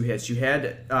get 2 hits. You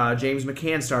had James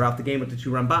McCann start off the game with the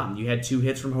 2-run bomb. You had 2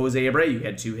 hits from Jose Abreu. You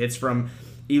had 2 hits from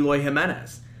Eloy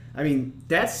Jimenez. I mean,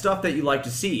 that's stuff that you like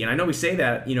to see. And I know we say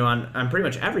that, on pretty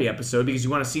much every episode because you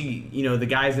want to see, the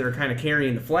guys that are kind of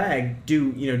carrying the flag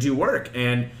do work.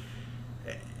 And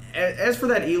as for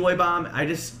that Eloy bomb,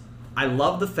 I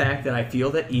love the fact that I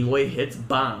feel that Eloy hits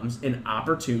bombs in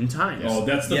opportune times. Oh,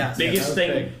 that's the biggest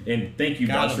thing. And thank you,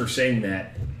 Buzz, for saying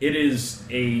that. It is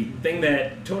a thing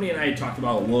that Tony and I talked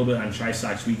about a little bit on Chi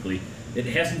Sox Weekly. It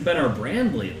hasn't been our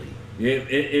brand lately.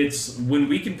 It's when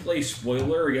we can play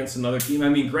spoiler against another team. I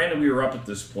mean, granted, we were up at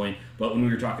this point, but when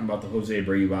we were talking about the Jose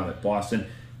Abreu bomb at Boston,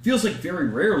 feels like very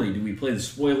rarely do we play the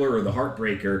spoiler or the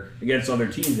heartbreaker against other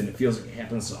teams, and it feels like it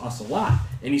happens to us a lot.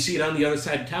 And you see it on the other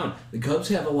side of town. The Cubs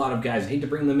have a lot of guys. I hate to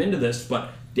bring them into this,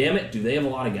 but damn it, do they have a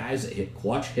lot of guys that hit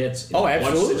clutch hits in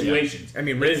clutch situations? I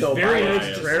mean, Rizzo, very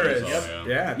Contreras.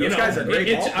 Yeah, those guys are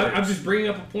great. I'm just bringing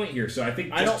up a point here, so I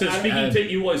think speaking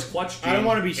to Eloy's clutch team, I don't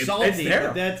want to be salty.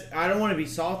 I don't want to be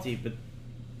salty, but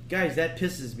guys, that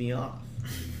pisses me off.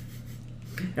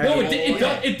 No,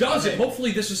 it does. And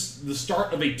hopefully this is the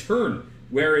start of a turn.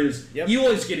 Whereas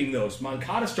Eloy's getting those.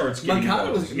 Moncada starts getting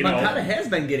those. Moncada has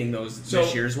been getting those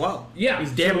this year as well. Yeah.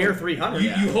 He's damn near 300.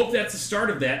 You hope that's the start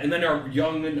of that. And then our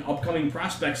young and upcoming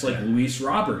prospects like Luis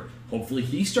Robert, hopefully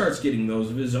he starts getting those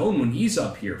of his own when he's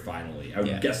up here finally. I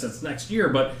would guess that's next year.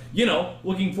 But,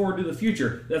 looking forward to the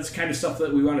future, that's the kind of stuff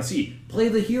that we want to see. Play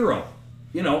the hero.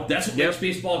 That's what makes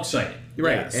baseball exciting. You're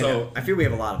right. Yeah, so I feel we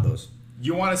have a lot of those.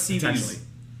 You want to see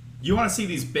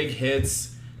these big hits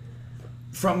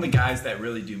from the guys that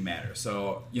really do matter.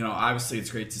 So, obviously it's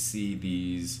great to see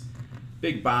these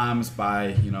big bombs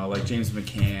by, like James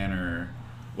McCann or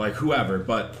like whoever,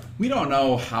 but we don't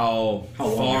know how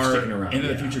far into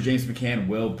the future James McCann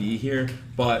will be here.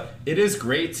 But it is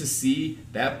great to see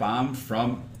that bomb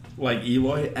from like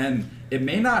Eloy, and it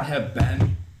may not have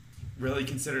been really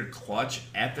considered clutch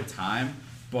at the time,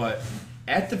 but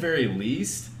at the very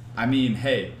least, I mean,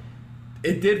 hey,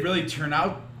 it did really turn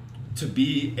out to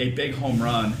be a big home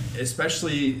run,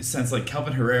 especially since like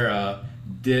Kelvin Herrera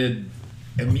did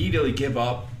immediately give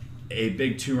up a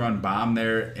big 2-run bomb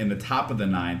there in the top of the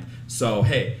 9th. So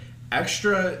hey,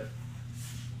 extra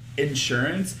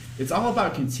insurance. It's all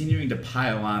about continuing to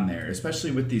pile on there,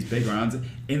 especially with these big runs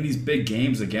in these big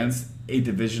games against a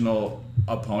divisional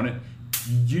opponent.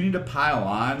 You need to pile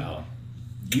on.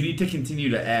 You need to continue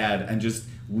to add and just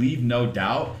leave no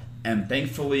doubt. And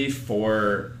thankfully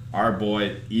for our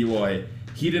boy Eloy,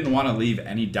 he didn't want to leave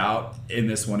any doubt in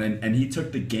this one, and he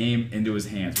took the game into his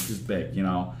hands, which is big.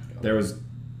 There was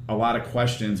a lot of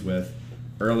questions with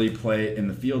early play in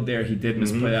the field there. He did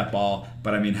misplay that ball,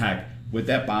 but I mean, heck, with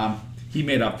that bomb, he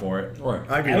made up for it. Right.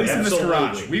 I agree. At least in this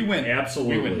garage, we went nuts.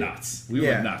 We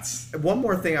went nuts. One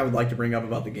more thing I would like to bring up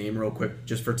about the game real quick,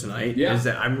 just for tonight, is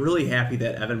that I'm really happy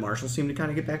that Evan Marshall seemed to kind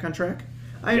of get back on track.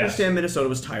 I understand Minnesota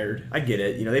was tired. I get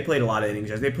it. They played a lot of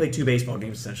innings. They played 2 baseball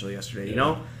games essentially yesterday,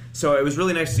 So it was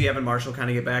really nice to see Evan Marshall kind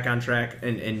of get back on track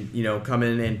and come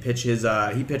in and pitch his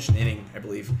he pitched an inning, I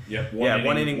believe. Yep.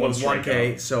 One inning was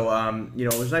 1K. So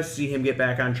it was nice to see him get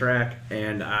back on track,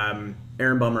 and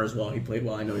Aaron Bummer as well. He played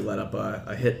well. I know he let up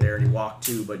a hit there and he walked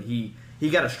too, but he he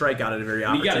got a strikeout at a very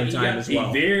opportune time as well.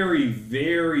 A very,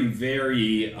 very,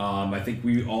 very. I think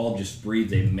we all just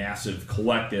breathed a massive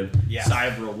collective sigh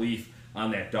of relief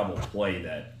on that double play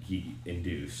that he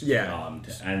induced. Yeah.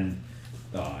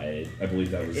 I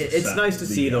believe that was. It's nice to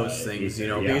see those things,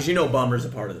 because Bummer's a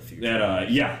part of the future.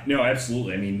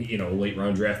 Absolutely. I mean, late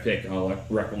round draft pick,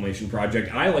 reclamation project.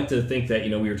 And I like to think that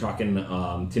we were talking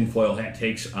tinfoil hat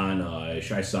takes on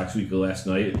Shy Sox Weekly last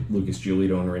night. Lucas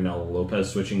Giolito and Reynaldo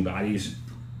Lopez switching bodies.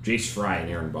 Jace Fry and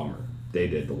Aaron Bummer. They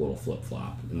did the little flip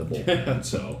flop in the bullpen.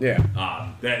 So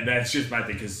that's just my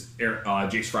thing because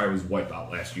Jace Fry was wiped out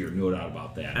last year, no doubt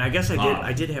about that. And I guess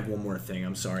I did have one more thing.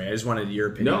 I'm sorry, I just wanted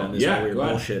your opinion on this while we were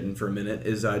bullshitting for a minute.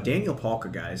 Is Daniel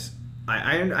Palka, guys?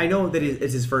 I know that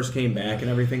it's his first game back and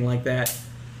everything like that,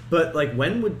 but like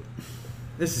when would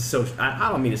this is so? I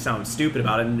don't mean to sound stupid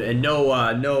about it, and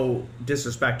no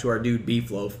disrespect to our dude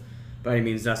Beefloaf by any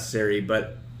means necessary,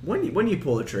 but. When you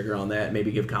pull the trigger on that, maybe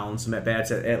give Collins some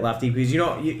at-bats at lefty, because you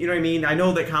know what I mean? I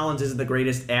know that Collins isn't the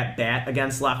greatest at-bat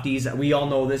against lefties. We all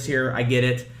know this here. I get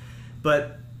it.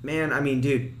 But, man, I mean,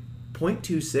 dude,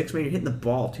 .26, man, you're hitting the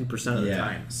ball 2% of the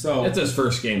time. So it's his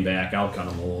first game back. I'll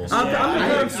cut him a little. I'm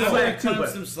going to cut him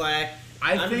some slack.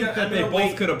 I think that they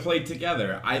both could have played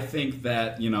together. I think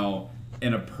that, in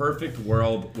a perfect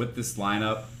world with this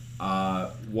lineup,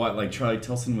 Charlie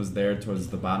Tilson was there towards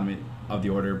the bottom of the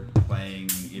order playing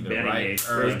either batting right eighth.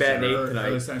 or he's batting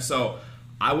eighth tonight. So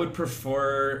I would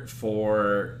prefer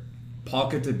for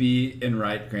Palka to be in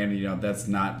right. Granted, that's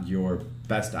not your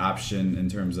best option in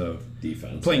terms of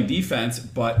playing defense,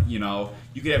 but you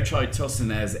could have Charlie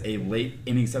Tilson as a late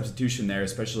inning substitution there,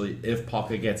 especially if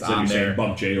Palka gets on there.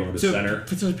 Bump Jay over to center.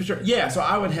 Yeah, so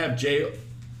I would have Jay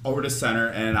over to center,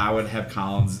 and I would have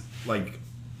Collins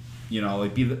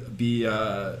be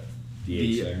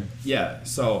yeah.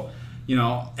 So.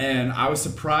 And I was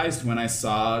surprised when I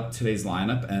saw today's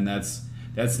lineup, and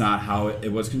that's not how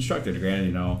it was constructed.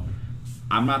 Granted,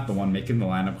 I'm not the one making the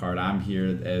lineup card. I'm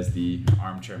here as the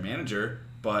armchair manager,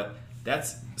 but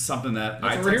that's something that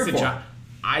I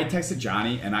texted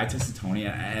Johnny and I texted Tony,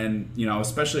 and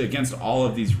especially against all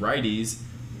of these righties,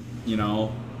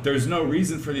 there's no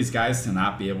reason for these guys to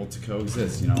not be able to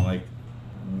coexist.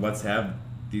 Let's have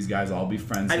these guys all be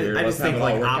friends here. I just think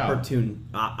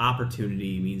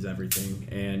opportunity means everything,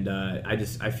 and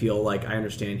I feel like I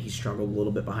understand he struggled a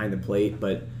little bit behind the plate,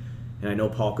 and I know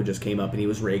Palka just came up and he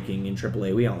was raking in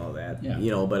AAA. We all know that,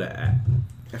 But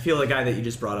I feel the guy that you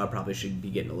just brought up probably should be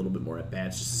getting a little bit more at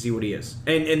bats just to see what he is,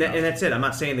 and that's it. I'm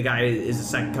not saying the guy is the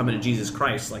second coming of Jesus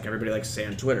Christ like everybody likes to say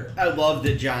on Twitter. I love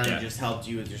that Johnny just helped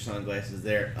you with your sunglasses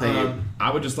there. I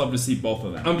would just love to see both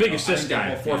of them. I'm a big assist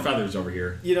guy. 4 feathers over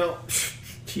here.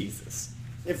 Jesus.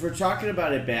 If we're talking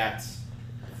about at-bats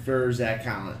for Zach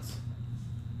Collins,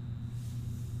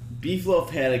 Beefloaf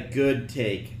had a good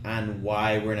take on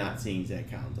why we're not seeing Zach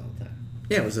Collins all the time.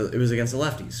 Yeah, it was against the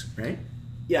lefties, right?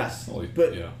 Yes,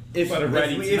 but if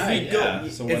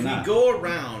we go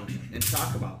around and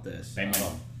talk about this,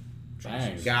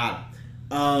 got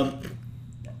him.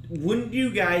 Wouldn't you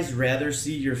guys rather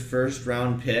see your first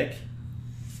round pick,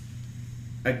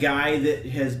 a guy that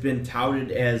has been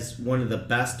touted as one of the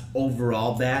best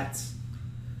overall bats,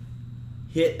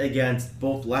 hit against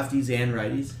both lefties and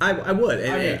righties? I would.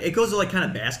 And it goes to kind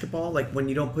of basketball, like when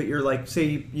you don't put your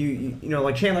say you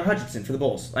like Chandler Hutchinson for the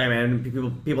Bulls. I mean,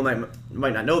 people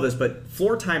might not know this, but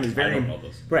floor time is very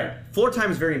right. Floor time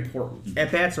is very important.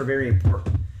 At bats are very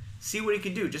important. See what he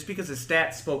can do. Just because his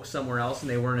stats spoke somewhere else and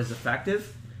they weren't as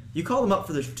effective, you call him up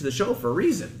to the show for a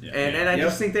reason, and I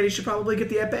just think that he should probably get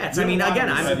the at bats. I mean, again,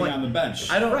 I'm on the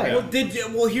bench. I don't. Right.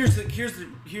 Well, here's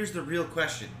the real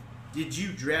question: did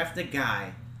you draft a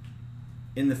guy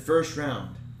in the first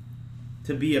round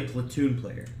to be a platoon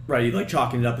player? Right, you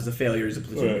chalking it up as a failure as a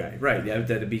platoon guy. Right, yeah,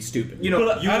 that'd be stupid.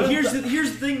 Here's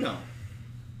the thing though.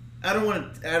 I don't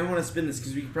want to spin this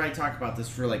because we could probably talk about this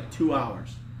for 2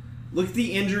 hours. Look at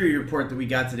the injury report that we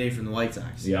got today from the White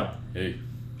Sox. Yep. Hey.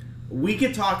 We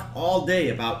could talk all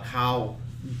day about how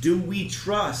do we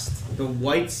trust the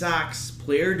White Sox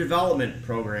player development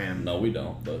program? No, we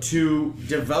don't. But to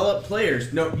develop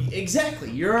players. No,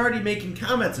 exactly. You're already making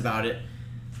comments about it.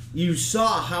 You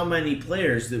saw how many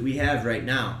players that we have right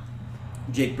now.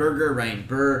 Jake Berger, Ryan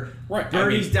Burr. Right.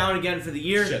 Birdie's down again for the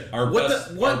year. Shit, what is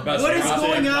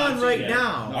going on right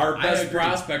now? Our best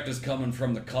prospect is coming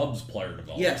from the Cubs player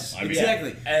development. Yes,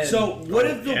 exactly. So what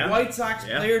have the White Sox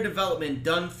player development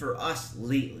done for us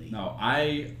lately? No,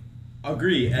 I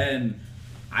agree. And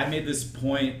I made this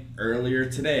point earlier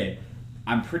today.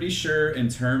 I'm pretty sure in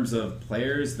terms of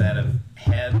players that have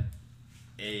had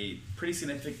a pretty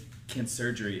significant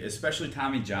surgery, especially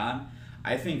Tommy John,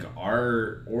 I think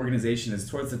our organization is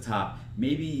towards the top,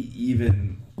 maybe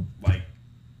even like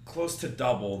close to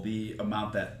double the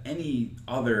amount that any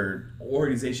other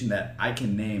organization that I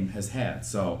can name has had.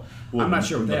 So I'm not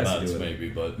sure what the that has to Mets do with maybe,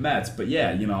 but Mets, but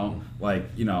yeah,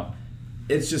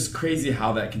 it's just crazy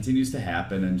how that continues to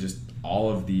happen and just all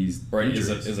of these injuries.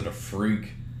 Is it a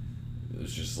freak?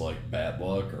 It's just like bad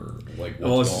luck or like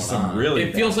Well, what's it's just going some on? really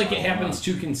It feels bad like it luck. happens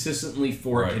too consistently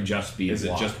for it to just be Is it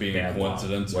luck, just being a bad luck,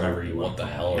 coincidence whatever or you what want the to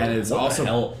hell? call it. And it's what the also-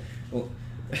 hell?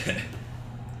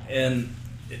 And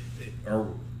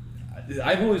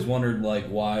I've always wondered like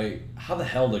how the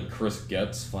hell did Chris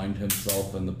Getz find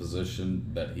himself in the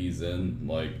position that he's in?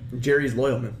 Like, Jerry's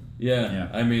loyal, man. yeah.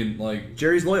 I mean, like,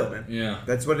 Jerry's loyal, man. yeah.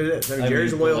 That's what it is. I mean,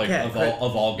 Jerry's a but, loyal like, cat.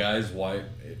 Of all guys, why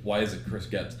is it Chris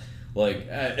Getz? Like,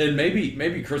 and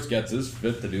maybe Chris Getz is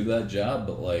fit to do that job,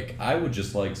 but like, I would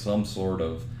just like some sort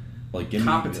of like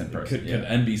Competent person, Could yeah.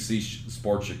 NBC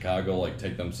Sports Chicago like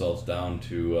take themselves down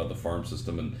to the farm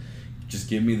system and just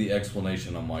give me the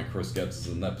explanation on why Chris Getz is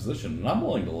in that position, and I'm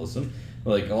willing to listen.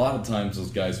 Like a lot of times,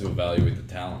 those guys who evaluate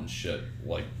the talent and shit,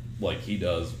 like he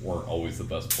does, weren't always the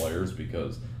best players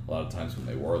because a lot of times when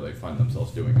they were, they find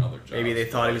themselves doing other jobs. Maybe they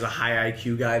thought he was a high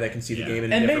IQ guy that can see the game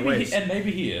in and different maybe ways.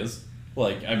 maybe he is.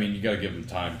 Like, I mean, you got to give him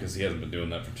time because he hasn't been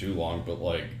doing that for too long. But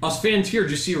like, Us fans here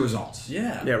just see results.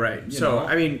 yeah, Yeah, right. You So, know?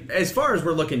 I mean, as far as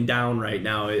we're looking down right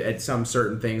now at some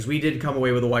certain things, we did come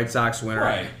away with a White Sox winner.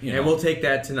 Right, you And know. we'll take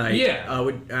that tonight. Yeah.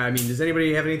 Does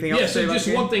anybody have anything else Yeah, to say so about just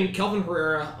the game? one thing, Kelvin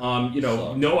Herrera,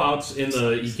 Sucks. no outs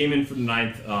he came in for the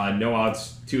ninth, no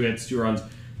outs, 2 hits, 2 runs,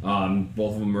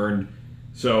 both of them earned.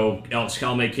 So Alex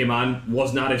Calme came on,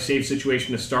 was not a safe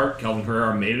situation to start. Kelvin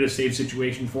Herrera made it a safe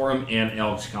situation for him, and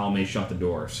Alex Calme shut the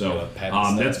door. So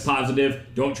that's positive.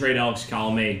 Don't trade Alex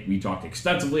Calme. We talked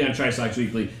extensively on Tri-Sox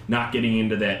Weekly, not getting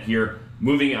into that here.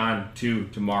 Moving on to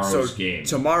tomorrow's game.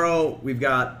 Tomorrow, we've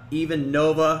got Ivan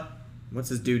Nova. What's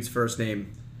this dude's first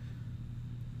name?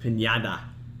 Pineda.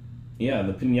 Yeah,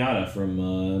 the Pinata from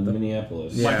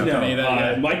Minneapolis.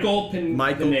 Yeah. Michael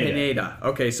Pineda.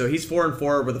 Okay, so he's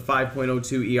 4-4 with a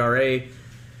 5.02 ERA.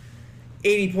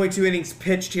 80.2 innings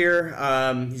pitched here.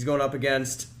 He's going up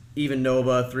against Ivan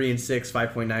Nova, 3-6,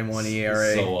 5.91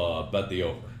 ERA. So bet the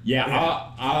over. Yeah,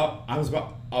 I was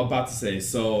about to say,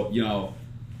 so,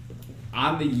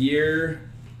 on the year,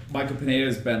 Michael Pineda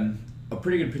has been a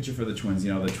pretty good pitcher for the Twins.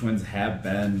 The Twins have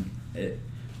been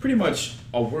pretty much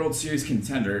a World Series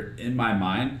contender in my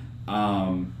mind.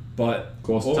 But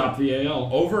Close to top of the AL.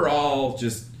 overall,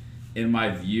 just in my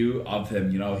view of him,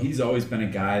 he's always been a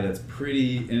guy that's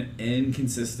pretty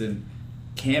inconsistent,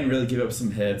 can really give up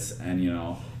some hits, and,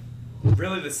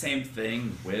 really the same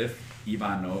thing with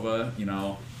Ivan Nova.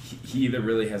 He either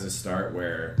really has a start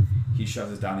where he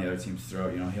shoves it down the other team's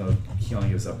throat. He only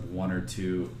gives up 1 or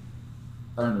 2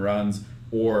 earned runs,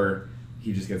 or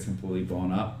he just gets completely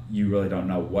blown up. You really don't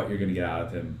know what you're going to get out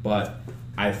of him. But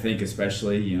I think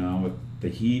especially, with the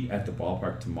heat at the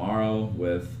ballpark tomorrow,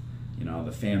 with,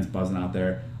 the fans buzzing out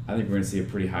there, I think we're going to see a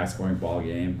pretty high-scoring ball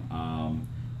game.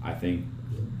 I think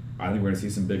we're going to see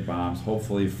some big bombs,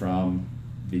 hopefully from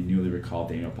the newly recalled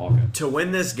Daniel Palka. To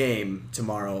win this game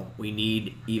tomorrow, we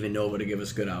need Ivan Nova to give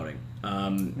us a good outing.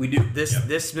 We do.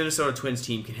 This Minnesota Twins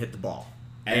team can hit the ball.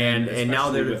 And now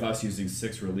especially they're with us using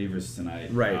 6 relievers tonight.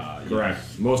 Right.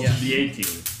 Correct. Most of the A team.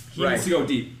 He Right. needs to go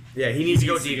deep. Yeah, he needs to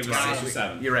go needs to deep give us tomorrow. 6 or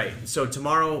 7. You're right. So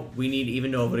tomorrow we need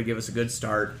Ivan Nova to give us a good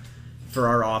start for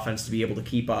our offense to be able to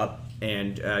keep up,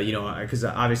 and because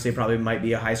obviously it probably might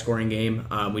be a high-scoring game.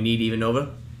 We need Ivan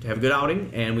Nova to have a good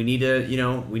outing, and we need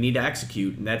to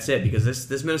execute, and that's it. Because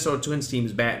this Minnesota Twins team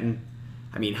is batting,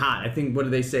 hot. I think what do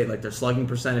they say? Like their slugging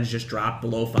percentage just dropped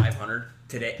below 500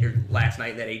 today or last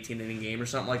night in that 18-inning game or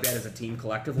something like that as a team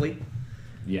collectively.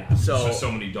 Yeah. So- Just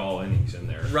so many dull innings in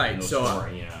there. Right, No so,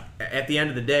 scoring, yeah. At the end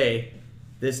of the day,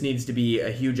 this needs to be a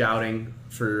huge outing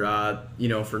for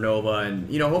for Nova,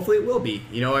 and hopefully it will be.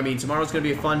 Tomorrow's going to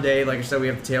be a fun day. Like I said, we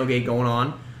have the tailgate going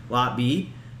on, Lot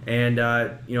B, and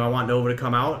I want Nova to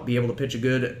come out, be able to pitch a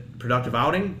good, productive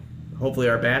outing. Hopefully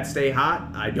our bats stay hot.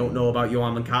 I don't know about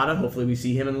Yohan Moncada. Hopefully we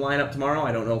see him in the lineup tomorrow.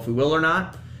 I don't know if we will or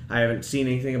not. I haven't seen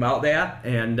anything about that,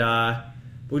 and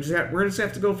we're just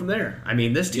have to go from there.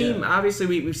 This team, obviously,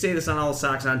 we say this on all the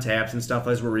Sox on Taps and stuff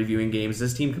as we're reviewing games.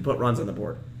 This team can put runs on the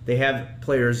board. They have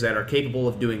players that are capable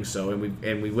of doing so,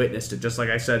 and we witnessed it. Just like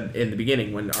I said in the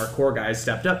beginning when our core guys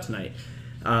stepped up tonight.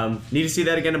 Need to see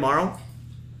that again tomorrow.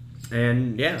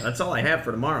 And yeah, that's all I have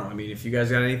for tomorrow. If you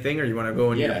guys got anything, or you want to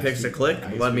go and your picks to click, I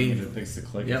guess let we me need to picks to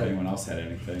click Yeah. if anyone else had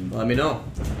anything. let me know.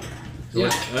 Yeah,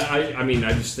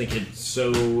 I just think it's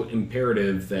so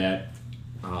imperative that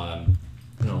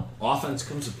offense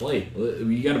comes to play.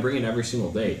 You got to bring it every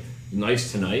single day.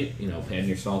 nice tonight. Patting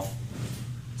yourself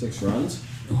 6 runs.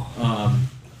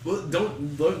 Well,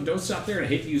 don't stop there. And I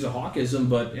hate to use a Hawkism,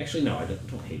 but actually, no, I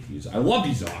don't hate to use it. I love to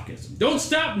use a Hawkism. Don't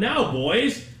stop now,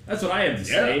 boys. That's what I have to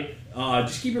say.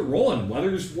 Just keep it rolling.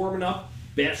 Weather's warming up.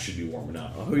 Bats should be warming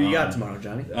up. Who you got tomorrow,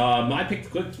 Johnny? My pick to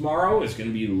click tomorrow is going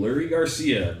to be Lurie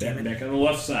Garcia, back on the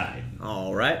left side.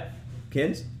 All right.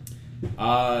 Kins?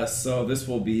 So this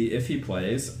will be if he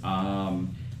plays.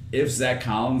 If Zach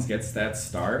Collins gets that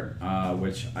start,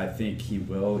 which I think he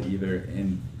will either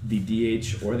in the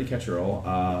DH or the catcher role,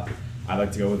 I'd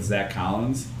like to go with Zach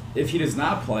Collins. If he does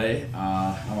not play,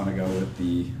 I want to go with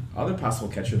the other possible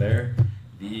catcher there,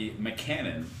 the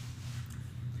McCannon.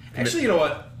 Actually, you know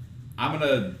what? I'm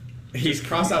going to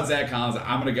cross out Zach Collins.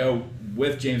 I'm going to go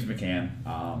with James McCann.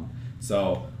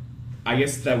 So I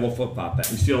guess that we'll flip-flop that.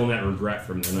 He's feeling that regret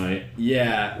from tonight.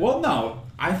 Yeah. Well, no.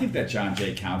 I think that John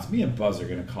Jay counts. Me and Buzz are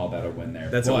going to call that a win there.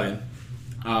 That's a win.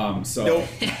 So nope.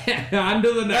 On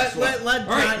to the next one. Let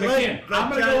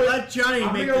Johnny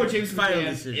I'm make going to go with James final McCann.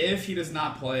 decision. If he does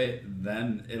not play,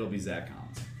 then it'll be Zach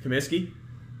Collins. Comiskey?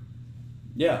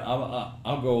 Yeah,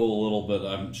 I'll go a little bit.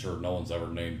 I'm sure no one's ever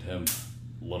named him,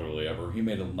 literally ever. He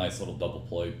made a nice little double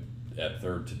play at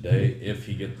third today. If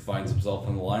he finds himself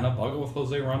in the lineup, I'll go with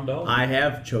Jose Rondon. I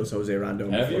have chose Jose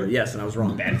Rondon Have before. you? Yes, and I was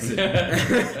wrong. That's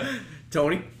it.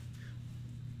 Tony?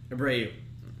 Abreu.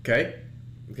 Okay,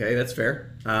 that's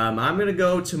fair. I'm gonna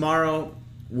go tomorrow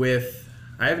with.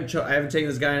 I haven't taken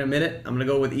this guy in a minute. I'm gonna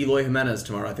go with Eloy Jimenez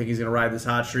tomorrow. I think he's gonna ride this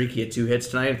hot streak. He had 2 hits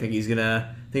tonight. I think he's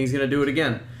gonna do it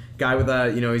again. Guy with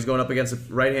he's going up against a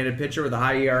right-handed pitcher with a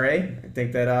high ERA. I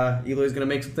think that Eloy's gonna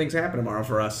make some things happen tomorrow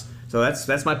for us. So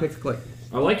that's my pick to click.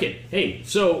 I like it. Hey,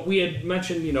 so we had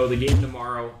mentioned, the game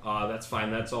tomorrow. That's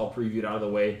fine. That's all previewed out of the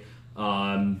way.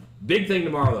 Big thing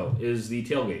tomorrow, though, is the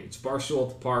tailgate. It's Barstool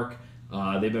at the Park.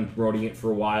 They've been promoting it for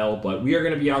a while, but we are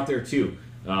going to be out there, too.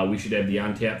 We should have the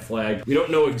on-tap flag. We don't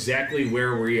know exactly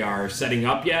where we are setting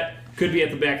up yet. Could be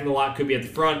at the back of the lot, could be at the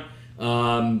front.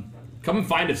 Come and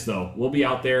find us, though. We'll be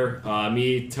out there.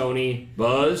 Me, Tony,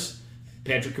 Buzz,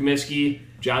 Patrick Comiskey,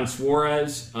 John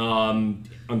Suarez.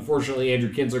 Unfortunately,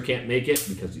 Andrew Kinsler can't make it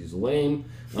because he's lame.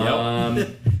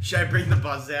 Should I bring the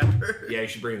Buzz Zapper? Yeah, you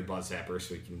should bring the Buzz Zapper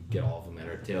so we can get all of them at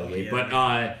our tailgate. But,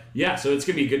 so it's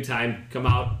going to be a good time. Come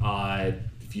out.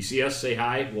 If you see us, say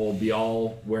hi. We'll be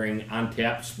all wearing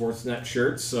OnTap Sportsnet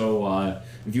shirts. So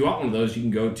if you want one of those, you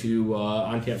can go to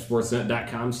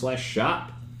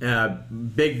ontapsportsnet.com/shop.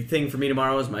 Big thing for me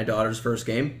tomorrow is my daughter's first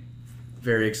game.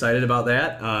 Very excited about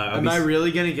that. Am I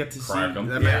really gonna get to see? Crack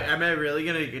 'em. Am I really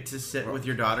gonna get to sit with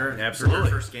your daughter Absolutely. for her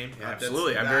first game?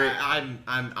 Absolutely. I'm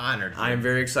honored. I am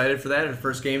very excited for that. Her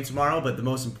first game tomorrow, but the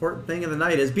most important thing of the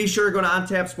night is be sure to go to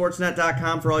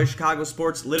ontapsportsnet.com for all your Chicago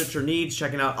sports literature needs,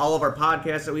 checking out all of our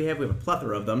podcasts that we have. We have a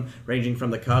plethora of them, ranging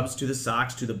from the Cubs to the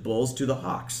Sox to the Bulls to the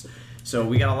Hawks. So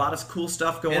we got a lot of cool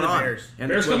stuff going And the on. Bears.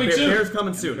 Bears coming soon. Bears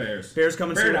coming soon. Bears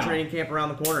coming Bear soon. down. Training camp around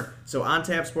the corner. So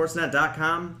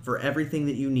ontapsportsnet.com for everything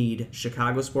that you need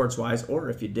Chicago sports-wise,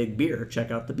 or if you dig beer, check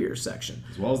out the beer section.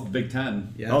 As well as the Big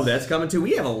Ten. Yes. Oh, that's coming too.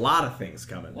 We have a lot of things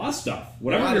coming. A lot of stuff.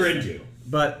 Whatever you're into.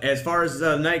 But as far as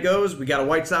the night goes, we got a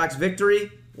White Sox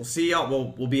victory. We'll see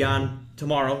y'all. We'll be on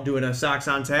tomorrow doing a Sox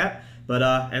on Tap. But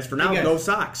as for now, Hey, guys. go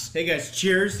Sox. Hey guys,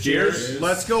 cheers! Cheers.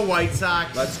 Let's go White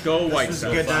Sox. Let's go White This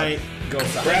was Sox. a good night. Go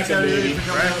Sox. Thanks everybody baby. for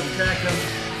coming out. Crack 'em.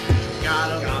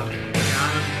 Got 'em.